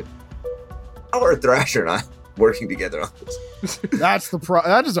 All right. How are Thrasher and I working together on this? That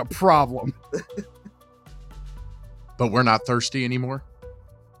is a problem. But we're not thirsty anymore.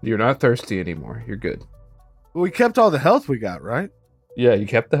 You're not thirsty anymore. You're good. Well, we kept all the health we got, right? Yeah, you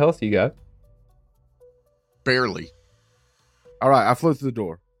kept the health you got. Barely. All right, I flew through the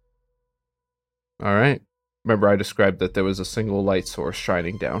door. All right. Remember, I described that there was a single light source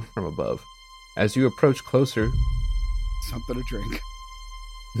shining down from above. As you approach closer, Something to drink.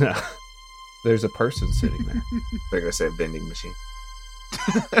 there's a person sitting there. They're going to say a vending machine.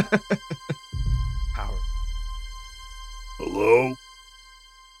 Power. Hello?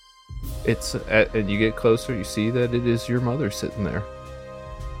 And you get closer, you see that it is your mother sitting there.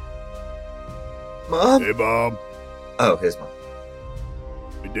 Mom? Hey, Mom. Oh, his mom.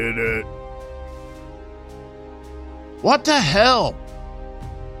 We did it. What the hell?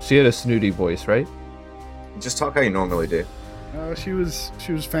 She had a snooty voice, right? Just talk how you normally do. She was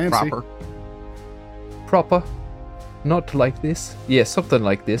fancy. Proper. Proper. Not like this. Yeah, something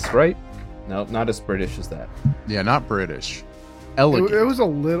like this, right? No, not as British as that. Yeah, not British. Elegant. It was a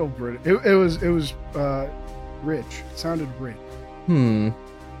little British. It was rich. It sounded rich.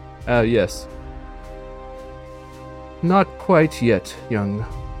 Yes. Not quite yet, young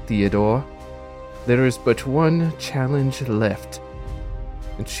Theodore. There is but one challenge left.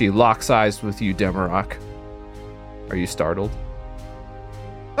 And she locks eyes with you, Demarok. Are you startled?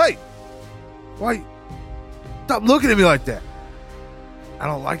 Hey! Why? Stop looking at me like that. I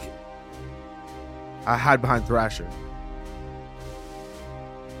don't like it. I hide behind Thrasher.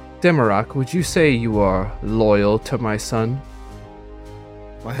 Demarok, would you say you are loyal to my son?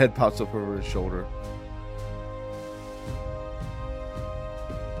 My head pops up over his shoulder.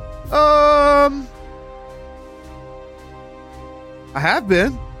 I have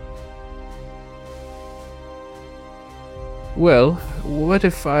been. Well, what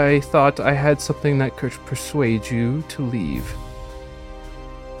if I thought I had something that could persuade you to leave?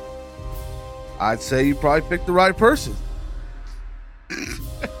 I'd say you probably picked the right person.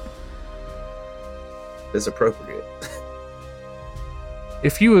 It's appropriate.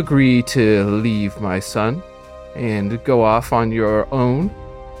 If you agree to leave my son and go off on your own,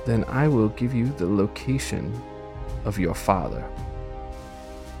 then I will give you the location of your father.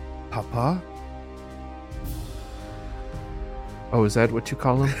 Papa? Oh, is that what you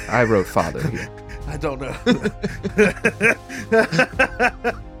call him? I wrote father here. I don't know.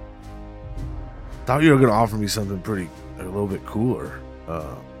 Thought you were going to offer me something a little bit cooler.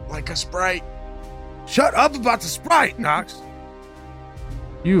 Like a Sprite. Shut up about the Sprite, Nox.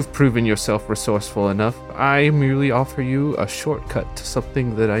 You've proven yourself resourceful enough. I merely offer you a shortcut to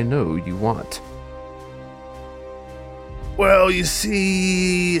something that I know you want. Well, you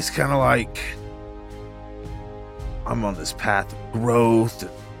see, it's kind of like I'm on this path of growth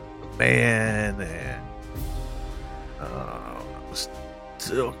and man, and I'm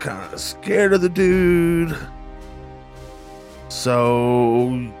still kind of scared of the dude.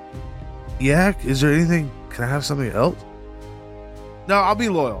 So, yeah, is there anything? Can I have something else? No, I'll be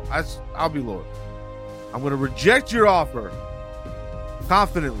loyal. I'll be loyal. I'm going to reject your offer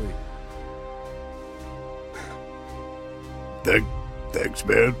confidently. Thanks,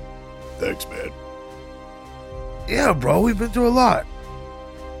 man. Yeah, bro, we've been through a lot.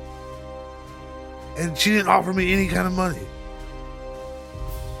 And she didn't offer me any kind of money.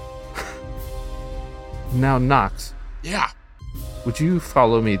 Now, Nox, Yeah. would you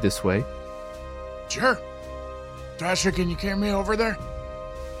follow me this way? Sure. Thrasher, can you carry me over there?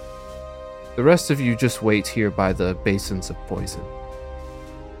 The rest of you just wait here by the basins of poison.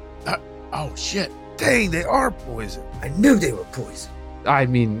 Oh, shit. Dang, they are poison. I knew they were poison. I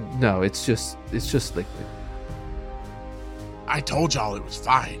mean, no, it's just liquid. I told y'all it was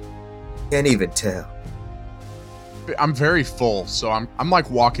fine. Can't even tell. I'm very full, so I'm like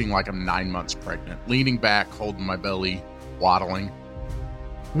walking like I'm 9 months pregnant, leaning back, holding my belly, waddling.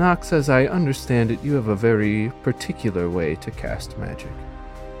 Nox, as I understand it, you have a very particular way to cast magic.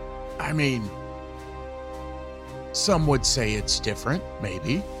 I mean, some would say it's different,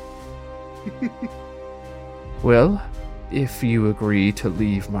 maybe. Well, if you agree to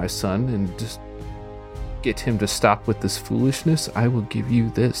leave my son and just get him to stop with this foolishness, I will give you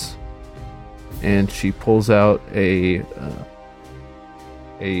this. And she pulls out a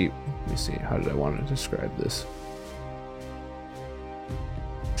let me see, how did I want to describe this?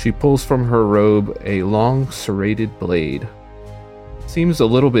 She pulls from her robe a long serrated blade. Seems a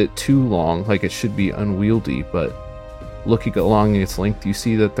little bit too long, like it should be unwieldy, but looking along its length, you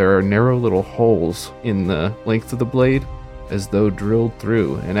see that there are narrow little holes in the length of the blade, as though drilled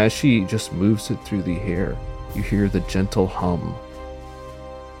through, and as she just moves it through the air, you hear the gentle hum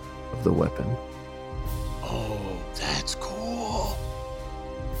of the weapon. Oh, that's cool.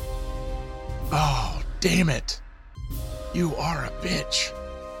 Oh, damn it. You are a bitch.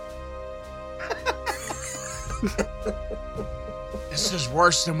 This is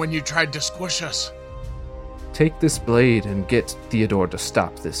worse than when you tried to squish us. Take this blade and get Theodore to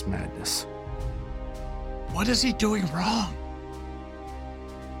stop this madness. What is he doing wrong?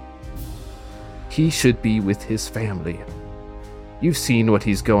 He should be with his family. You've seen what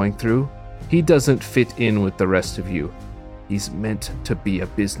he's going through. He doesn't fit in with the rest of you. He's meant to be a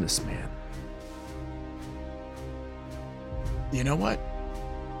businessman. You know what?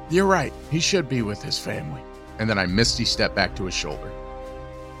 You're right. He should be with his family. And then I misty step back to his shoulder.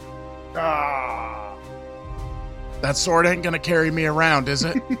 Ah! That sword ain't gonna carry me around, is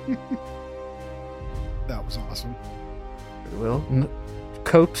it? That was awesome. Very well.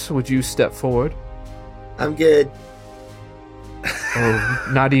 Copes, would you step forward? I'm good. Oh,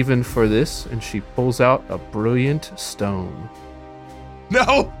 not even for this. And she pulls out a brilliant stone.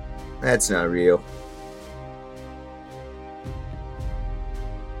 No! That's not real.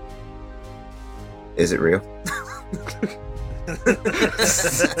 Is it real?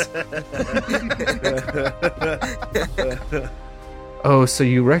 Oh, so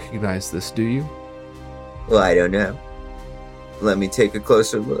you recognize this, do you? Well, I don't know. Let me take a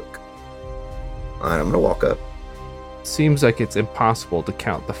closer look. Alright, I'm gonna walk up. Seems like it's impossible to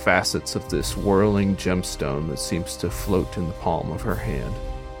count the facets of this whirling gemstone that seems to float in the palm of her hand.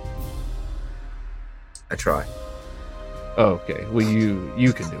 I try. Oh, okay. Well,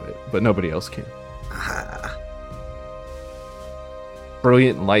 you can do it, but nobody else can. Ah,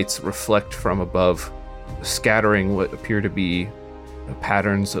 Brilliant lights reflect from above, scattering what appear to be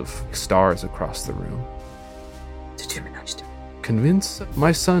patterns of stars across the room. the Gemini Stone. Convince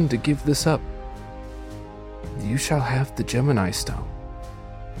my son to give this up. You shall have the Gemini Stone.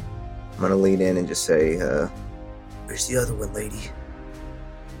 I'm gonna lean in and just say, where's the other one, lady?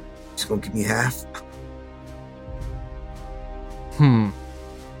 Just gonna give me half?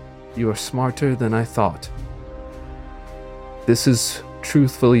 You are smarter than I thought. This is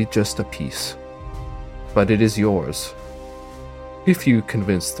truthfully just a piece, but it is yours. If you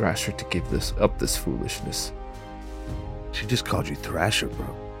convince Thrasher to give this foolishness. She just called you Thrasher, bro.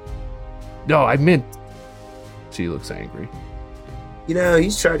 No, I meant... She looks angry. You know,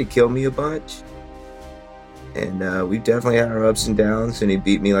 he's tried to kill me a bunch. And we've definitely had our ups and downs, and he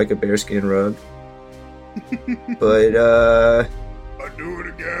beat me like a bearskin rug. But, I do it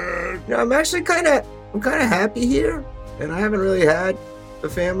again. you know, I'm actually kind of happy here. And I haven't really had a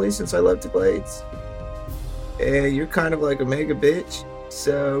family since I left the Glades. And you're kind of like a mega bitch.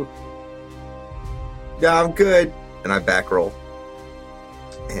 So, yeah, I'm good. And I back roll.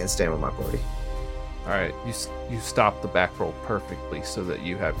 And stand with my party. Alright, you stop the back roll perfectly so that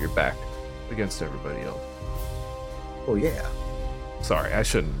you have your back against everybody else. Oh, yeah. Sorry, I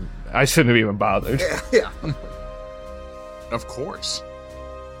shouldn't have even bothered. Yeah. Of course.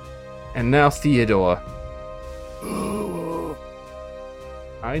 And now Theodore.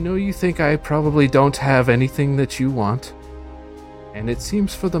 I know you think I probably don't have anything that you want, and it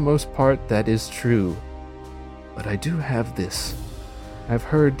seems for the most part that is true. But I do have this. I've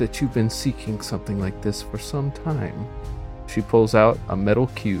heard that you've been seeking something like this for some time. She pulls out a metal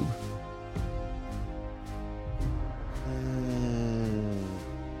cube.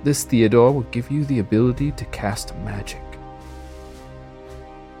 This, Theodore, will give you the ability to cast magic.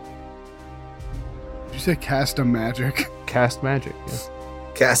 you say cast a magic? Cast magic. Yeah.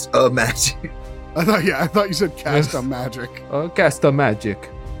 Cast a magic. I thought you said cast a magic. Cast a magic.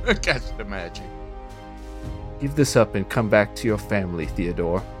 Catch the magic. Give this up and come back to your family,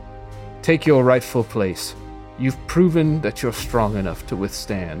 Theodore. Take your rightful place. You've proven that you're strong enough to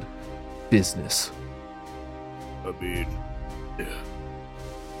withstand business. I mean,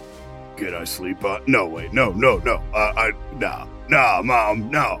 can I sleep on? No, wait, no. Nah, Mom,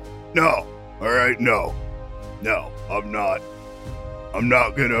 no. All right, no, I'm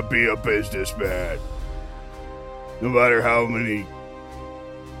not gonna be a businessman. No matter how many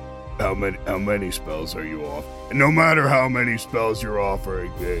spells are you off? And no matter how many spells you're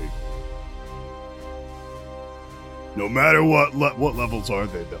offering me. No matter what levels are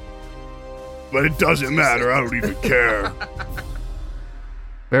they though? But it doesn't matter. I don't even care.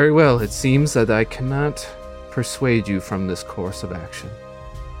 Very well, it seems that I cannot persuade you from this course of action.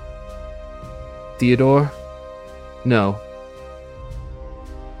 Theodore? No.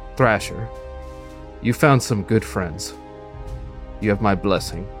 Thrasher, you found some good friends. You have my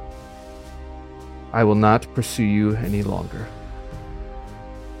blessing. I will not pursue you any longer.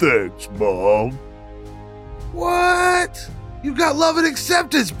 Thanks, Mom. What? You got love and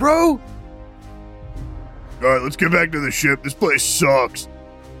acceptance, bro. All right, let's get back to the ship. This place sucks.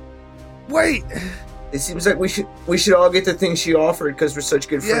 Wait. It seems like we should all get the things she offered because we're such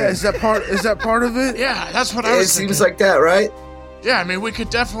good Yeah, friends. is that part of it? Yeah, that's what I It was seems thinking. like that, right? Yeah, I mean, we could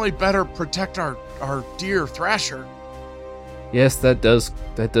definitely better protect our dear Thrasher. Yes, that does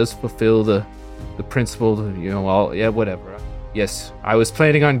fulfill the principle, whatever. Yes, I was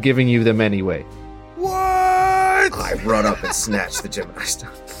planning on giving you them anyway. What? I run up and snatch the Gemini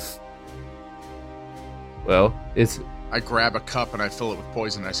stone. Well, it's I grab a cup and I fill it with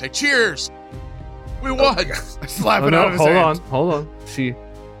poison. I say, "Cheers! We won!" my God. I slap Oh, it no, out of his hold hand. on.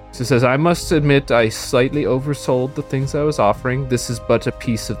 She says, I must admit I slightly oversold the things I was offering. This is but a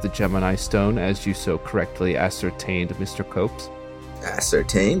piece of the Gemini stone, as you so correctly ascertained, Mr. Copes.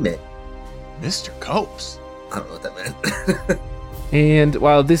 Ascertainment. Mr. Copes. I don't know what that meant. And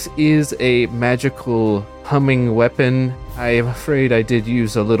while this is a magical humming weapon, I am afraid I did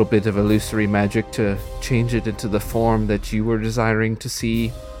use a little bit of illusory magic to change it into the form that you were desiring to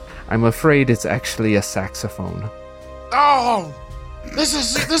see. I'm afraid it's actually a saxophone. Oh, this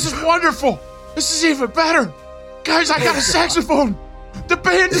is wonderful. This is even better, guys. I got a saxophone. The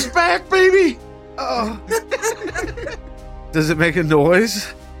band is back, baby. Does it make a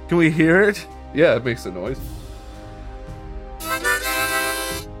noise? Can we hear it? Yeah, it makes a noise.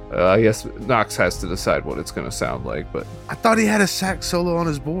 I guess Nox has to decide what it's going to sound like, but I thought he had a sax solo on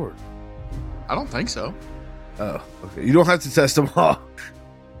his board. I don't think so. Oh, okay. You don't have to test them all.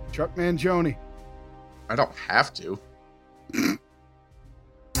 Chuck Mangione. I don't have to.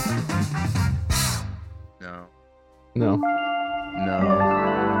 No.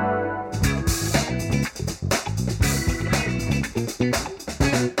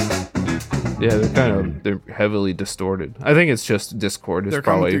 yeah, they're heavily distorted. I think it's just Discord is They're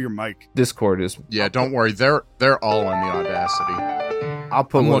coming probably through your mic. Discord is Yeah, don't worry. They're all in the Audacity. I'll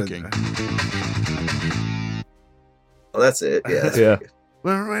put I'm one looking. in Oh, that's it. Yeah. That's yeah. there.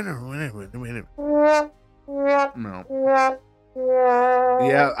 No.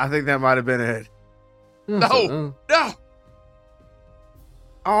 Yeah, I think that might have been it. No. No.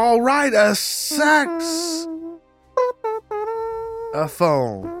 All right, a sax. A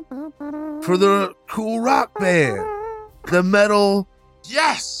phone. For the cool rock band. The metal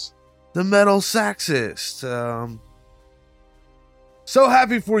Yes. saxist. So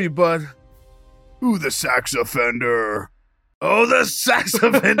happy for you, bud. Ooh, the sax offender. Oh, the sax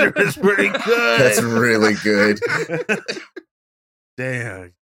offender is pretty good. That's really good.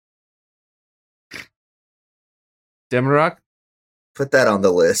 Damn. Demarok? Put that on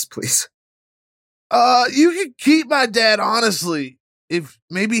the list, please. You can keep my dad, honestly. If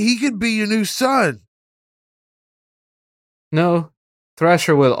maybe he could be your new son. No.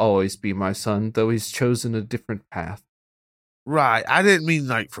 Thrasher will always be my son, though he's chosen a different path. Right. I didn't mean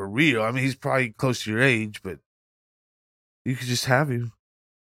like for real. I mean, he's probably close to your age, but you could just have him.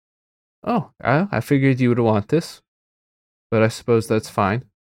 Oh, I figured you would want this. But I suppose that's fine.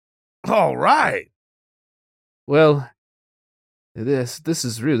 All right. Well, this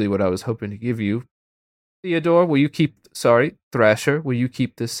is really what I was hoping to give you. Theodore, Thrasher, will you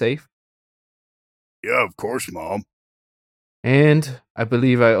keep this safe? Yeah, of course, Mom. And I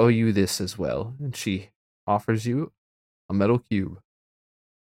believe I owe you this as well. And she offers you a metal cube.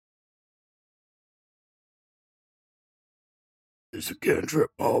 Is this a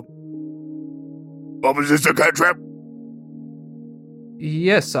cantrip, Mom? Mom, is this a cantrip?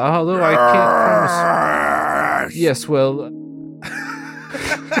 Yes, although I can't promise. Yes, well,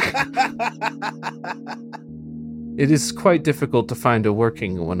 it is quite difficult to find a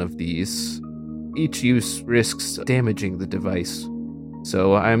working one of these. Each use risks damaging the device,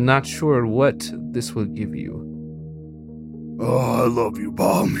 so I'm not sure what this will give you. Oh, I love you,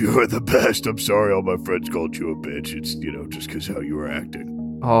 Bomb. You're the best. I'm sorry all my friends called you a bitch. It's, just because how you were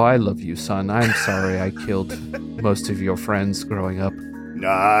acting. Oh, I love you, son. I'm sorry I killed most of your friends growing up.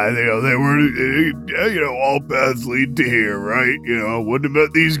 Nah, they were, all paths lead to here, right? I wouldn't have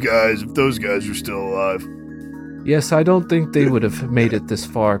met these guys if those guys were still alive. Yes, I don't think they would have made it this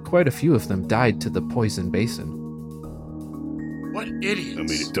far. Quite a few of them died to the poison basin. What idiots. I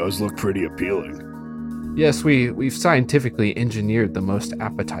mean, it does look pretty appealing. Yes, we've scientifically engineered the most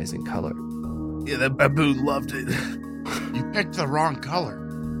appetizing color. Yeah, that baboon loved it. You picked the wrong color.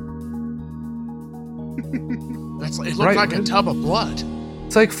 It looked Right, like a right. tub of blood.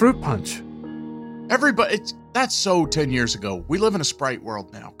 It's like fruit punch. That's so 10 years ago. We live in a Sprite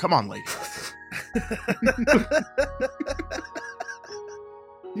world now. Come on, lady.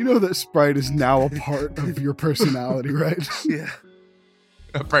 You know that Sprite is now a part of your personality, right? Yeah.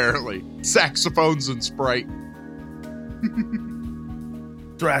 Apparently. Saxophones and Sprite.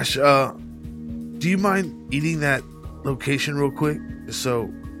 Thrash, do you mind eating that location real quick? Just so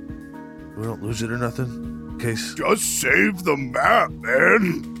we don't lose it or nothing? In case. Just save the map,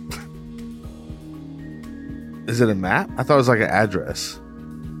 man. Is it a map? I thought it was like an address.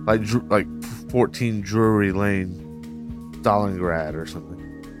 Like 14 Drury Lane, Stalingrad or something.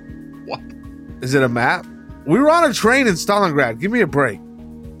 What? Is it a map? We were on a train in Stalingrad. Give me a break.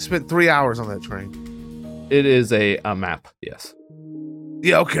 Spent 3 hours on that train. It is a map, yes.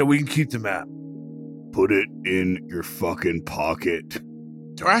 Yeah, okay, we can keep the map. Put it in your fucking pocket.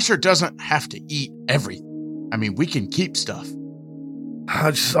 Thrasher doesn't have to eat everything. I mean, we can keep stuff.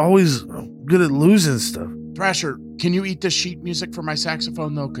 I'm just always good at losing stuff. Thrasher, can you eat this sheet music for my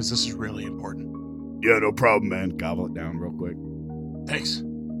saxophone, though? Because this is really important. Yeah, no problem, man. Gobble it down real quick. Thanks.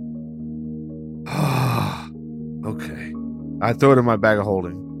 Okay. I throw it in my bag of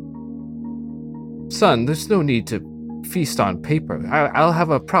holding. Son, there's no need to feast on paper. I'll have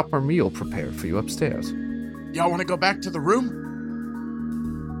a proper meal prepared for you upstairs. Y'all want to go back to the room?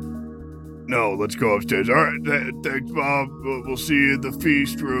 No, let's go upstairs. All right, thanks, Mom. We'll see you in the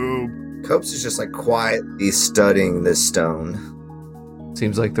feast room. Copes is just like quietly studying this stone.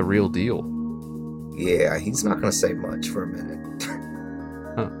 Seems like the real deal. Yeah, he's not going to say much for a minute.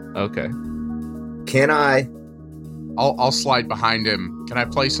 Okay. Can I? I'll slide behind him. Can I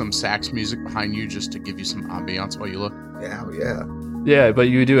play some sax music behind you just to give you some ambiance while you look? Yeah, yeah. Yeah, but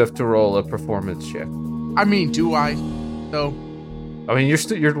you do have to roll a performance check. I mean, do I? Though. I mean,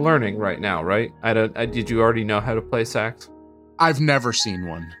 you're learning right now, right? Did you already know how to play sax? I've never seen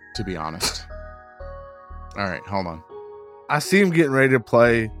one, to be honest. All right, hold on. I see him getting ready to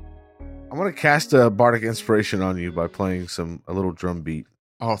play. I'm going to cast a bardic inspiration on you by playing a little drum beat.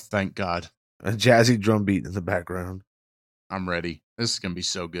 Oh, thank God. A jazzy drum beat in the background. I'm ready. This is going to be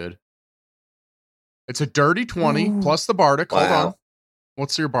so good. It's a dirty 20 Ooh. plus the bardic. Hold Wow. on.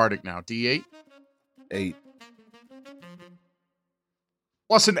 What's your bardic now? D8? 8.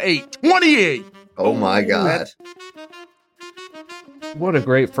 Plus an 8. 28! Oh my God. What a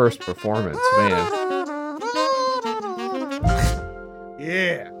great first performance, man.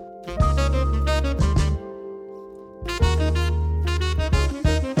 Yeah.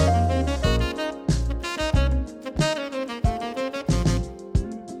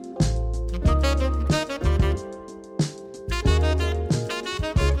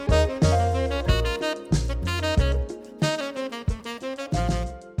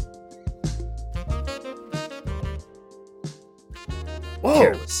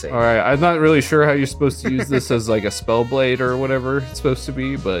 Careless save. All right, I'm not really sure how you're supposed to use this as like a spell blade or whatever it's supposed to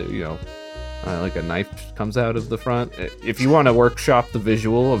be, but like a knife comes out of the front. If you want to workshop the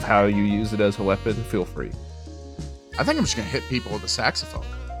visual of how you use it as a weapon, feel free. I think I'm just going to hit people with a saxophone.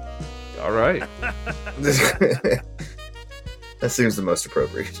 All right. That seems the most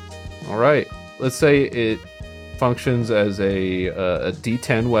appropriate. All right. Let's say it functions as a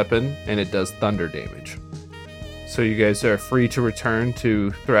D10 weapon and it does thunder damage. So you guys are free to return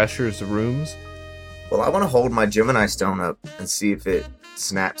to Thrasher's rooms. Well, I want to hold my Gemini stone up and see if it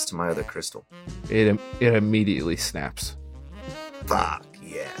snaps to my other crystal. It immediately snaps. Fuck,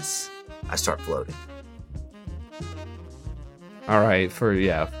 yes. I start floating. All right, for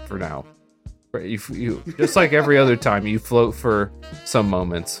now. You just like every other time, you float for some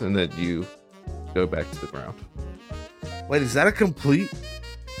moments and then you go back to the ground. Wait, is that a complete?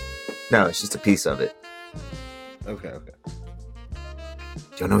 No, it's just a piece of it. Okay.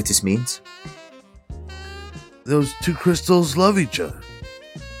 Y'all know what this means? Those two crystals love each other.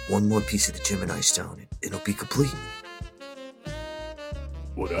 One more piece of the Gemini Stone, and it'll be complete.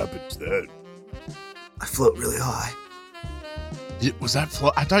 What happens then? I float really high. Was that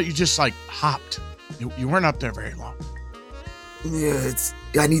flow? I thought you just like hopped. You weren't up there very long. Yeah,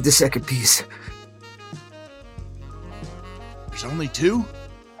 I need the second piece. There's only two?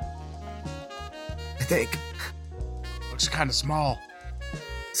 I think. Looks kind of small.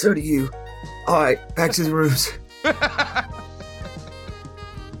 So do you. Alright, back to the rooms.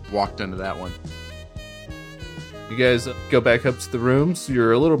 Walked into that one. You guys go back up to the rooms.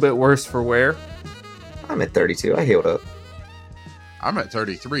 You're a little bit worse for wear. I'm at 32. I healed up. I'm at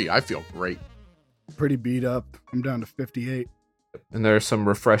 33. I feel great. Pretty beat up. I'm down to 58. And there are some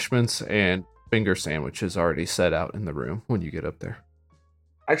refreshments and finger sandwiches already set out in the room when you get up there.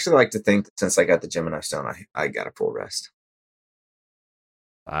 I actually like to think that since I got the Gemini Stone, I got a full rest.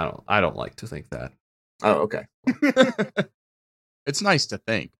 I don't like to think that. Oh, okay. It's nice to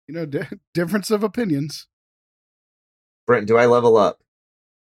think. You know, difference of opinions. Brent, do I level up?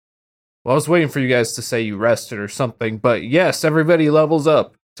 Well, I was waiting for you guys to say you rested or something, but yes, everybody levels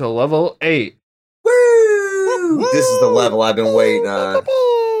up to level 8. Woo! This is the level I've been waiting on.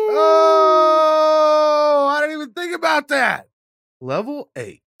 Oh, I didn't even think about that. Level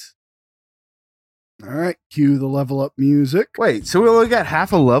 8. All right, cue the level up music. Wait, so we only got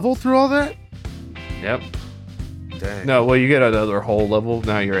half a level through all that? Yep. Dang. No, well, you get another whole level.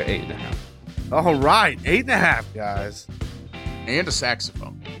 Now you're at 8.5. All right, 8.5, guys. And a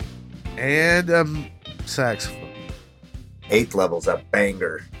saxophone. And saxophone. 8th level's a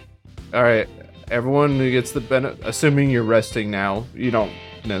banger. All right, everyone who gets the benefit, assuming you're resting now, you don't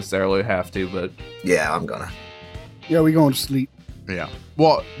necessarily have to, but Yeah, I'm gonna. Yeah, we going to sleep Yeah.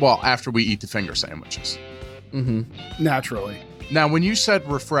 Well, after we eat the finger sandwiches. naturally. Now, when you said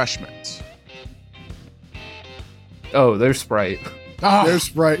refreshments, oh, there's Sprite. There's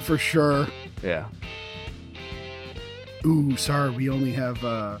Sprite for sure. Yeah. Ooh, sorry, we only have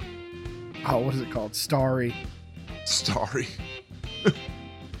what is it called? Starry. Starry.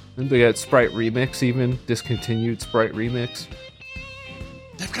 And they got Sprite Remix, even discontinued Sprite Remix.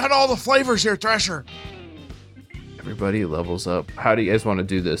 They've got all the flavors here, Thresher. Everybody levels up. How do you guys want to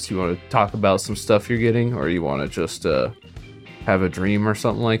do this? You want to talk about some stuff you're getting, or you want to just have a dream or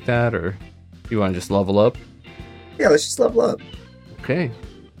something like that, or you want to just level up? Yeah, let's just level up. Okay.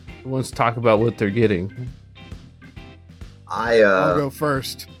 Who wants to talk about what they're getting? I'll go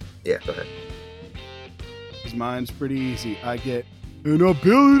first. Yeah, go ahead. 'Cause mine's pretty easy. I get an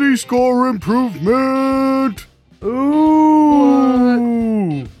ability score improvement. Ooh.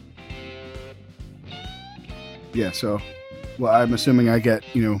 Yeah, so, well, I'm assuming I get,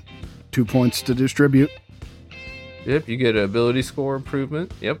 2 points to distribute. Yep, you get an ability score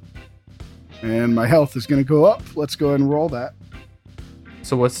improvement. Yep. And my health is going to go up. Let's go ahead and roll that.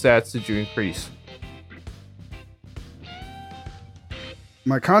 So what stats did you increase?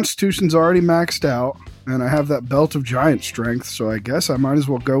 My constitution's already maxed out, and I have that belt of giant strength, so I guess I might as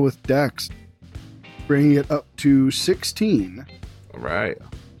well go with dex. Bringing it up to 16. All right.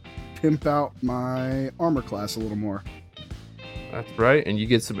 Pimp out my armor class a little more. That's right. And you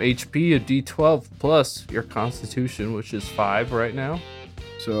get some HP, a D12 plus your constitution, which is 5 right now.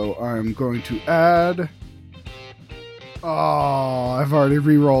 So I'm going to add... Oh, I've already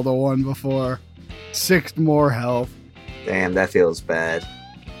re-rolled a 1 before. 6 more health. Damn, that feels bad.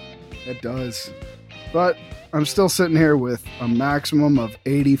 It does. But I'm still sitting here with a maximum of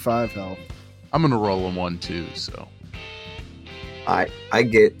 85 health. I'm gonna roll a 1 too. So I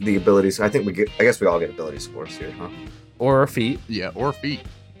get the abilities. I guess we all get ability scores here, huh? Or a feat. yeah, or feet.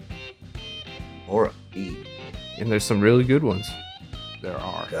 Or a feat. And there's some really good ones. There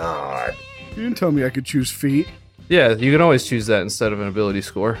are. God. You didn't tell me I could choose feet. Yeah, you can always choose that instead of an ability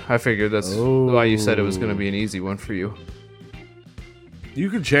score. I figured that's why you said it was going to be an easy one for you. You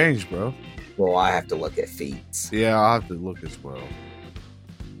can change, bro. Well, I have to look at feats. Yeah, I'll have to look as well.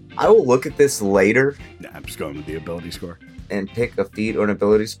 I will look at this later Nah, I'm just going with the ability score. and pick a feat or an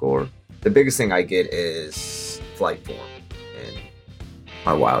ability score. The biggest thing I get is flight form and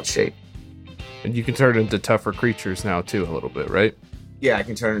my wild shape. And you can turn into tougher creatures now too a little bit, right? Yeah, I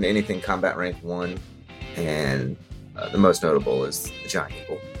can turn into anything combat rank 1, and the most notable is the giant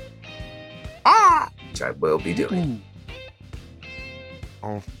eagle. Which I will be doing.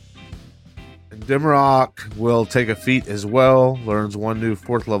 Oh. And Dimrock will take a feat as well, learns 1 new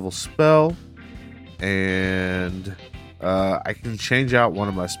 4th level spell, and I can change out one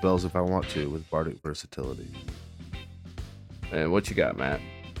of my spells if I want to with Bardic Versatility. And what you got, Matt?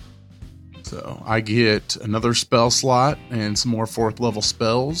 So I get another spell slot and some more 4th level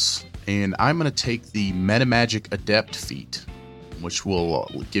spells. And I'm going to take the Metamagic Adept feat, which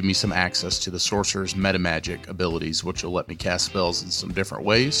will give me some access to the Sorcerer's Metamagic abilities, which will let me cast spells in some different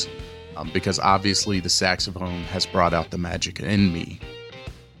ways. Because obviously the saxophone has brought out the magic in me.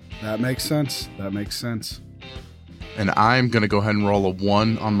 That makes sense. And I'm going to go ahead and roll a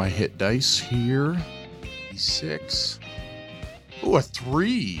 1 on my hit dice here. D6. Ooh, a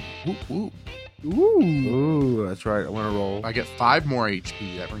 3. Ooh. Ooh, that's right. I want to roll. I get 5 more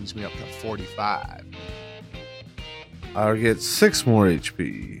HP. That brings me up to 45. I'll get 6 more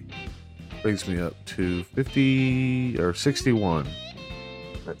HP. Brings me up to 50 or 61.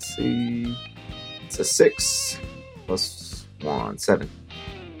 Let's see. It's a 6 plus 1, 7.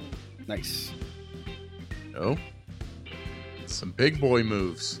 Nice. Oh. Some big boy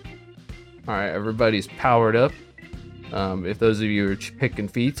moves. All right, everybody's powered up. If those of you who are picking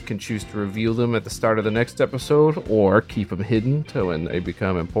feats can choose to reveal them at the start of the next episode or keep them hidden to when they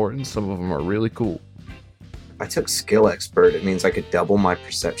become important. Some of them are really cool. If I took skill expert, it means I could double my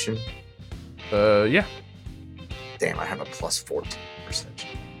perception. Yeah. Damn, I have a plus 14 perception.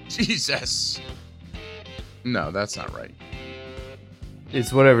 Jesus. No, that's not right.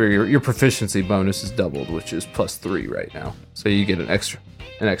 It's whatever your proficiency bonus is doubled, which is +3 right now. So you get an extra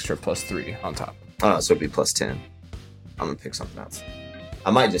 +3 on top. Oh, so it'd be plus 10. I'm gonna pick something else.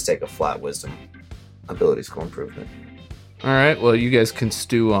 I might just take a flat wisdom ability score improvement. All right, well, you guys can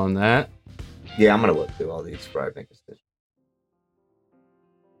stew on that. Yeah, I'm gonna look through all these before I make a decision.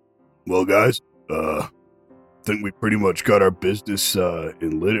 Well, guys, think we pretty much got our business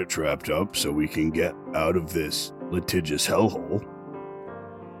in Litter wrapped up, so we can get out of this litigious hellhole.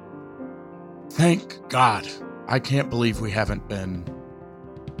 Thank God. I can't believe we haven't been...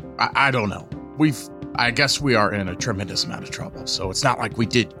 I don't know. I guess we are in a tremendous amount of trouble, so it's not like we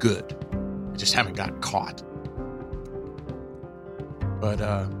did good. We just haven't gotten caught. But,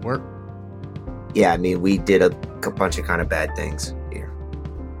 we're... Yeah, I mean, we did a bunch of kind of bad things here.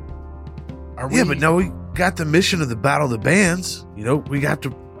 Yeah, but now we got the mission of the Battle of the Bands. You know, we got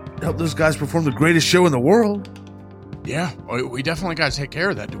to help those guys perform the greatest show in the world. Yeah, we definitely got to take care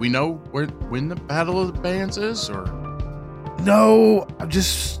of that. Do we know when the Battle of the Bands is, or? No, I'm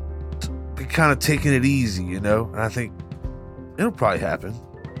just kind of taking it easy, you know? And I think it'll probably happen.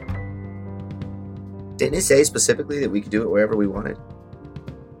 Didn't it say specifically that we could do it wherever we wanted?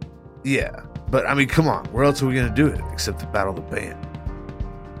 Yeah, but I mean, come on. Where else are we going to do it except the Battle of the Band?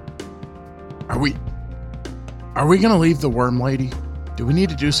 Are we going to leave the Worm Lady? Do we need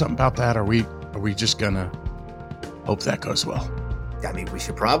to do something about that? Are we just going to hope that goes well? I mean, we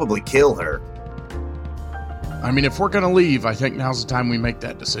should probably kill her. I mean, if we're going to leave, I think now's the time we make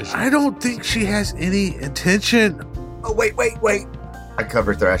that decision. I don't think she has any intention. Oh, wait. I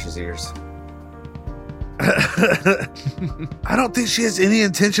covered Thrash's ears. I don't think she has any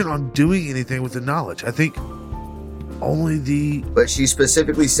intention on doing anything with the knowledge. I think only the... But she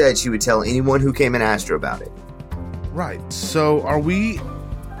specifically said she would tell anyone who came and asked her about it. Right. So are we...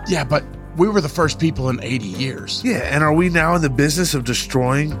 Yeah, but we were the first people in 80 years. Yeah, and are we now in the business of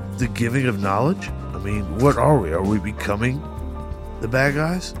destroying the giving of knowledge? I mean, what are we? Are we becoming the bad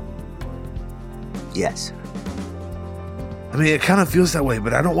guys? Yes. I mean, it kind of feels that way,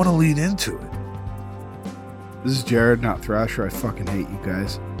 but I don't want to lead into it. This is Jared, not Thrasher. I fucking hate you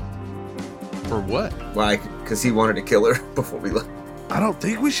guys. For what? Why? Because he wanted to kill her before we left. I don't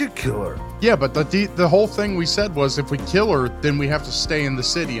think we should kill her. Yeah, but the whole thing we said was if we kill her, then we have to stay in the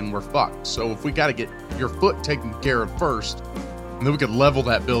city and we're fucked. So if we got to get your foot taken care of first, and then we could level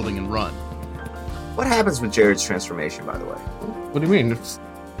that building and run. What happens with Jared's transformation, by the way? What do you mean?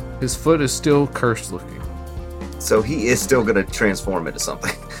 His foot is still cursed looking. So he is still going to transform into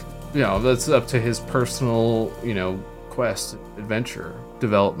something. Yeah, that's up to his personal, quest, adventure,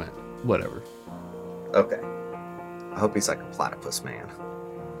 development, whatever. Okay. I hope he's like a platypus man.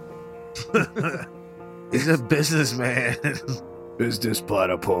 He's a businessman. Business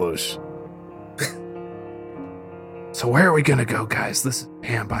platypus. So where are we gonna go, guys? This is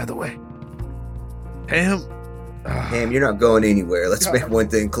Pam, by the way. Pam? Pam, you're not going anywhere. Let's make one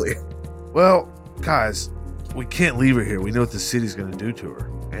thing clear. Well, guys, we can't leave her here. We know what the city's going to do to her.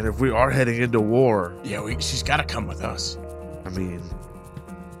 And if we are heading into war... Yeah, she's got to come with us. I mean,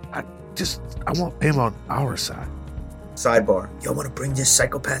 I want Pam on our side. Sidebar. Y'all want to bring this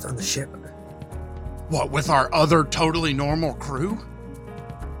psychopath on the ship? What, with our other totally normal crew?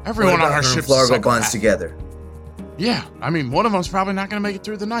 Everyone on our ship's a Flargo psychopath. bonds together. Yeah, I mean, one of them's probably not going to make it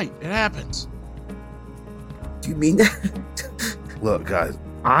through the night. It happens. Do you mean that? Look, guys,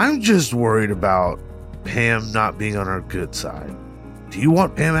 I'm just worried about Pam not being on our good side. Do you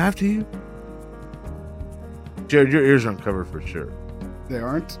want Pam after you? Jared, your ears are uncovered for sure. They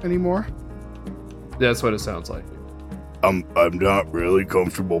aren't anymore? That's what it sounds like. I'm not really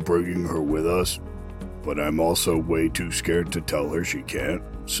comfortable bringing her with us, but I'm also way too scared to tell her she can't,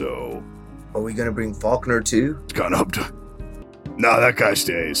 so Are we gonna bring Faulkner too? it's kind of up to... Nah, that guy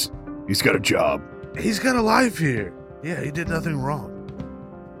stays. He's got a job. He's got a life here. Yeah, he did nothing wrong.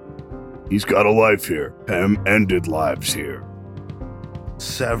 He's got a life here. Pam ended lives here.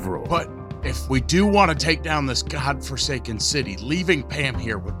 Several. But if we do want to take down this godforsaken city, leaving Pam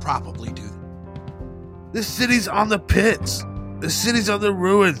here would probably do that. This city's on the pits. This city's on the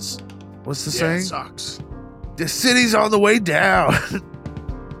ruins. What's the Yeah, saying? it sucks. The city's on the way down.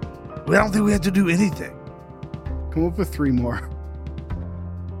 I don't think we have to do anything. Come up with 3 more.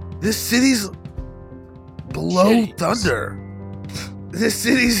 This city's below Jeez. thunder. This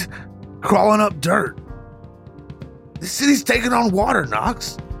city's crawling up dirt. This city's taking on water,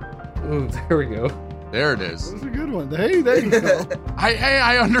 Knox. Ooh, there we go. There it is. That's a good one. Hey, there you go.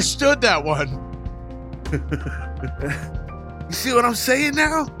 I understood that one. You see what I'm saying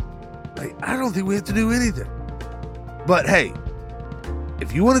now? Like, I don't think we have to do anything. But hey,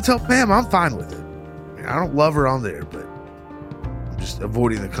 if you want to tell Pam, I'm fine with it. I mean, I don't love her on there, but I'm just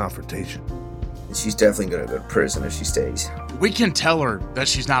avoiding the confrontation. She's definitely gonna go to prison if she stays. We can tell her that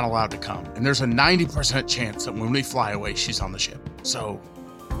she's not allowed to come, and there's a 90% chance that when we fly away, she's on the ship. So,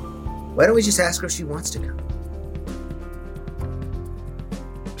 Why don't we just ask her if she wants to go?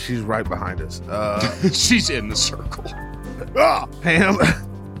 She's right behind us. she's in the circle. Pam,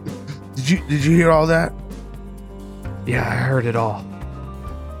 did you hear all that? Yeah, I heard it all.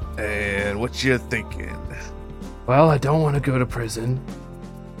 And what you thinking? Well, I don't want to go to prison.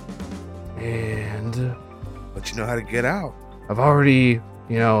 And But you know how to get out. I've already,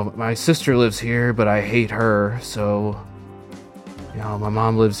 my sister lives here, but I hate her. So, my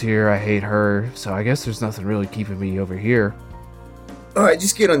mom lives here. I hate her. So I guess there's nothing really keeping me over here. Alright,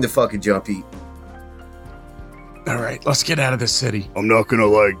 just get on the fucking jump heap. All right, let's get out of this city. I'm not gonna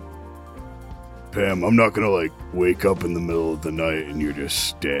Pam, I'm not gonna wake up in the middle of the night and you're just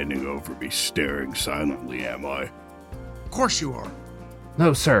standing over me staring silently, am I? Of course you are.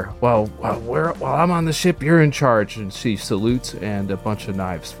 No, sir. Well, while I'm on the ship, you're in charge. And she salutes, and a bunch of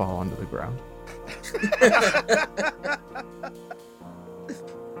knives fall onto the ground.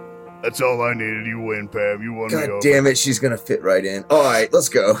 That's all I needed. You win, Pam. You won me God over. damn it, she's gonna fit right in. Alright, let's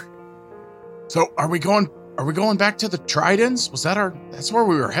go. So, are we going back to the Tridents? That's where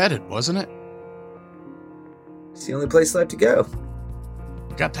we were headed, wasn't it? It's the only place left to go.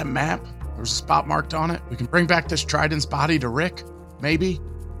 Got that map? There's a spot marked on it. We can bring back this Trident's body to Rick, maybe?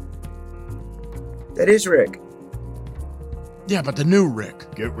 That is Rick. Yeah, but the new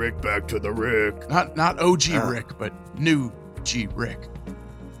Rick. Get Rick back to the Rick. Not OG Rick, but new G Rick.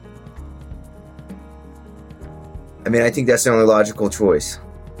 I mean, I think that's the only logical choice.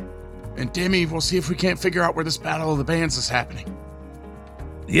 And Demi, we'll see if we can't figure out where this Battle of the Bands is happening.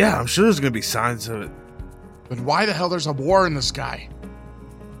 Yeah, I'm sure there's gonna be signs of it. But why the hell there's a war in the sky?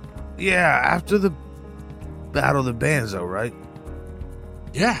 Yeah, after the Battle of the Bands, though, right?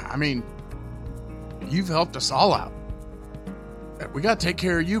 Yeah, I mean, you've helped us all out. We gotta take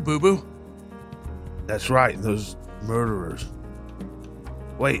care of you, boo-boo. That's right, those murderers.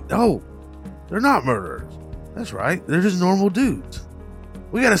 Wait, no, they're not murderers. That's right, they're just normal dudes.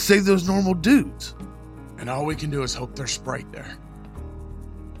 We gotta save those normal dudes. And all we can do is hope there's Sprite there.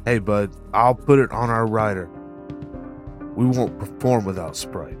 Hey, bud, I'll put it on our rider. We won't perform without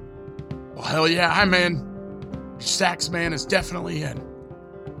Sprite. Well, hell yeah, I'm in. Sax Man is definitely in.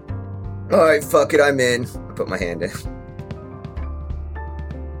 Alright, fuck it, I'm in. I put my hand in.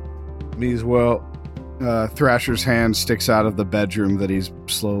 Me as well. Thrasher's hand sticks out of the bedroom that he's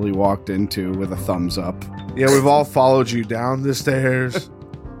slowly walked into with a thumbs up. Yeah, we've all followed you down the stairs.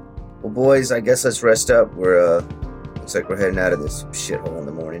 Well, boys, I guess let's rest up. Looks like we're heading out of this shithole in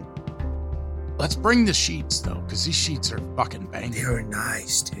the morning. Let's bring the sheets, though, because these sheets are fucking banging. They were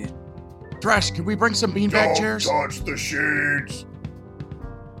nice, dude. Thrash, can we bring some beanbag chairs? touch the sheets.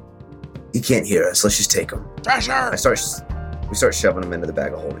 He can't hear us. Let's just take them. Thrasher! We start shoving them into the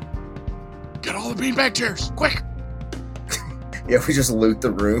bag of holding. Get all the beanbag chairs, quick! Yeah, we just loot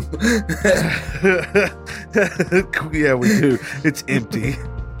the room. Yeah, we do. It's empty.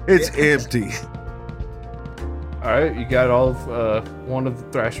 It's empty. All right, you got all of one of the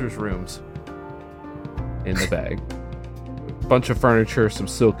Thrasher's rooms in the bag. Bunch of furniture, some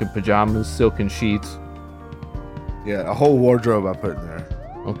silken pajamas, silken sheets. Yeah, a whole wardrobe I put in there.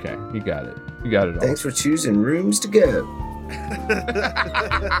 Okay, you got it. You got it all. Thanks for choosing rooms to go.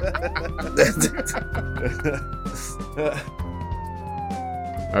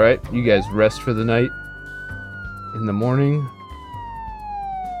 All right, you guys rest for the night. In the morning,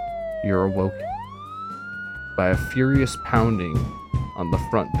 you're awoken by a furious pounding on the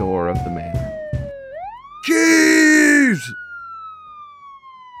front door of the manor. Jeeves!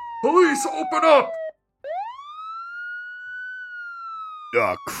 Police, open up!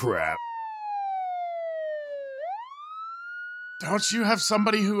 Oh, crap. Don't you have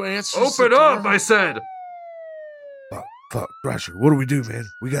somebody who answers? Open up, I said! Fuck, Thrasher, what do we do, man?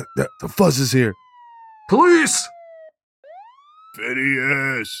 We got the fuzz is here. Police!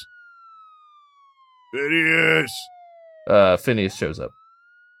 Phineas! Phineas! Phineas shows up.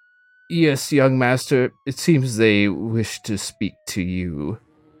 Yes, young master, it seems they wish to speak to you.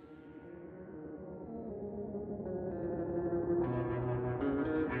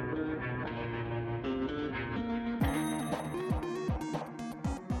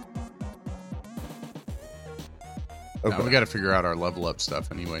 No, we got to figure out our level up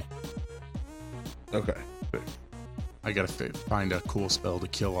stuff anyway. Okay. I got to find a cool spell to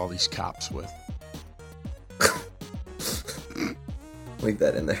kill all these cops with. Leave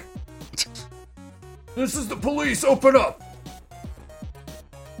that in there. This is the police, open up!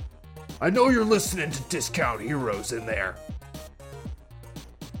 I know you're listening to Discount Heroes in there.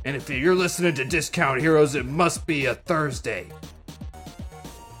 And if you're listening to Discount Heroes, it must be a Thursday.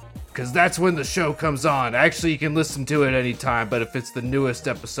 Because that's when the show comes on. Actually, you can listen to it anytime, but if it's the newest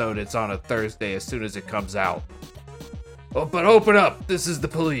episode, it's on a Thursday as soon as it comes out. Oh, but open up! This is the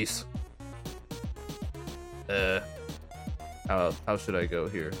police. How should I go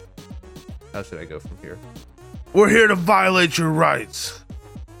here? How should I go from here? We're here to violate your rights.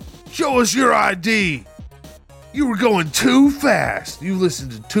 Show us your ID. You were going too fast. You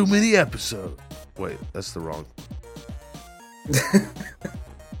listened to too many episodes. Wait, that's the wrong.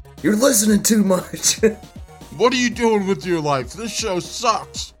 You're listening too much. What are you doing with your life? This show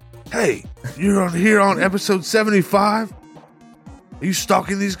sucks. Hey, you're on here on episode 75? Are you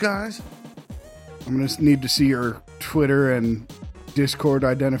stalking these guys? I'm going to need to see your Twitter and Discord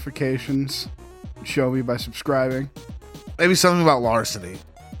identifications. Show me by subscribing. Maybe something about larceny.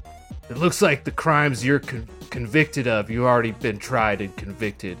 It looks like the crimes you're convicted of, you've already been tried and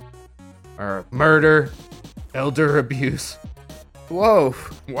convicted, are murder, elder abuse. Whoa.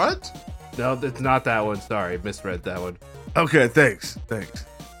 What? No, it's not that one. Sorry, misread that one. Okay, thanks.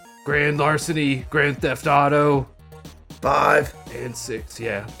 Grand larceny, grand theft auto, 5. and 6,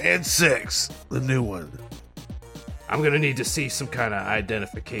 yeah. And 6, the new one. I'm gonna need to see some kind of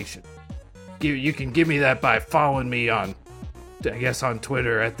identification. You can give me that by following me on, I guess, on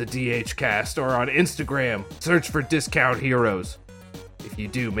Twitter at the DHcast, or on Instagram. Search for Discount Heroes. If you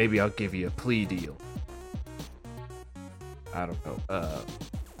do, maybe I'll give you a plea deal. I don't know.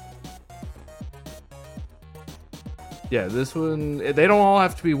 Yeah, this one, they don't all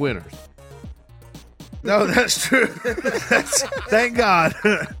have to be winners. No, that's true. Thank God.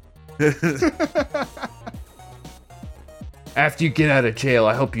 After you get out of jail,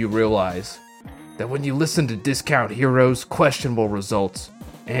 I hope you realize that when you listen to Discount Heroes, questionable results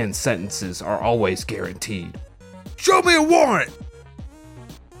and sentences are always guaranteed. Show me a warrant.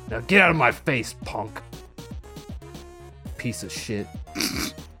 Now get out of my face, punk. Piece of shit.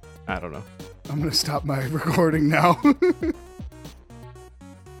 I don't know. I'm going to stop my recording now. Are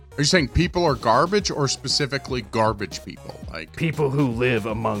you saying people are garbage or specifically garbage people? Like People who live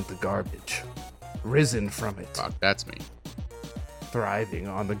among the garbage. Risen from it. fuck, that's me. Thriving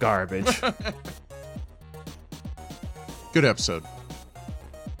on the garbage. Good episode.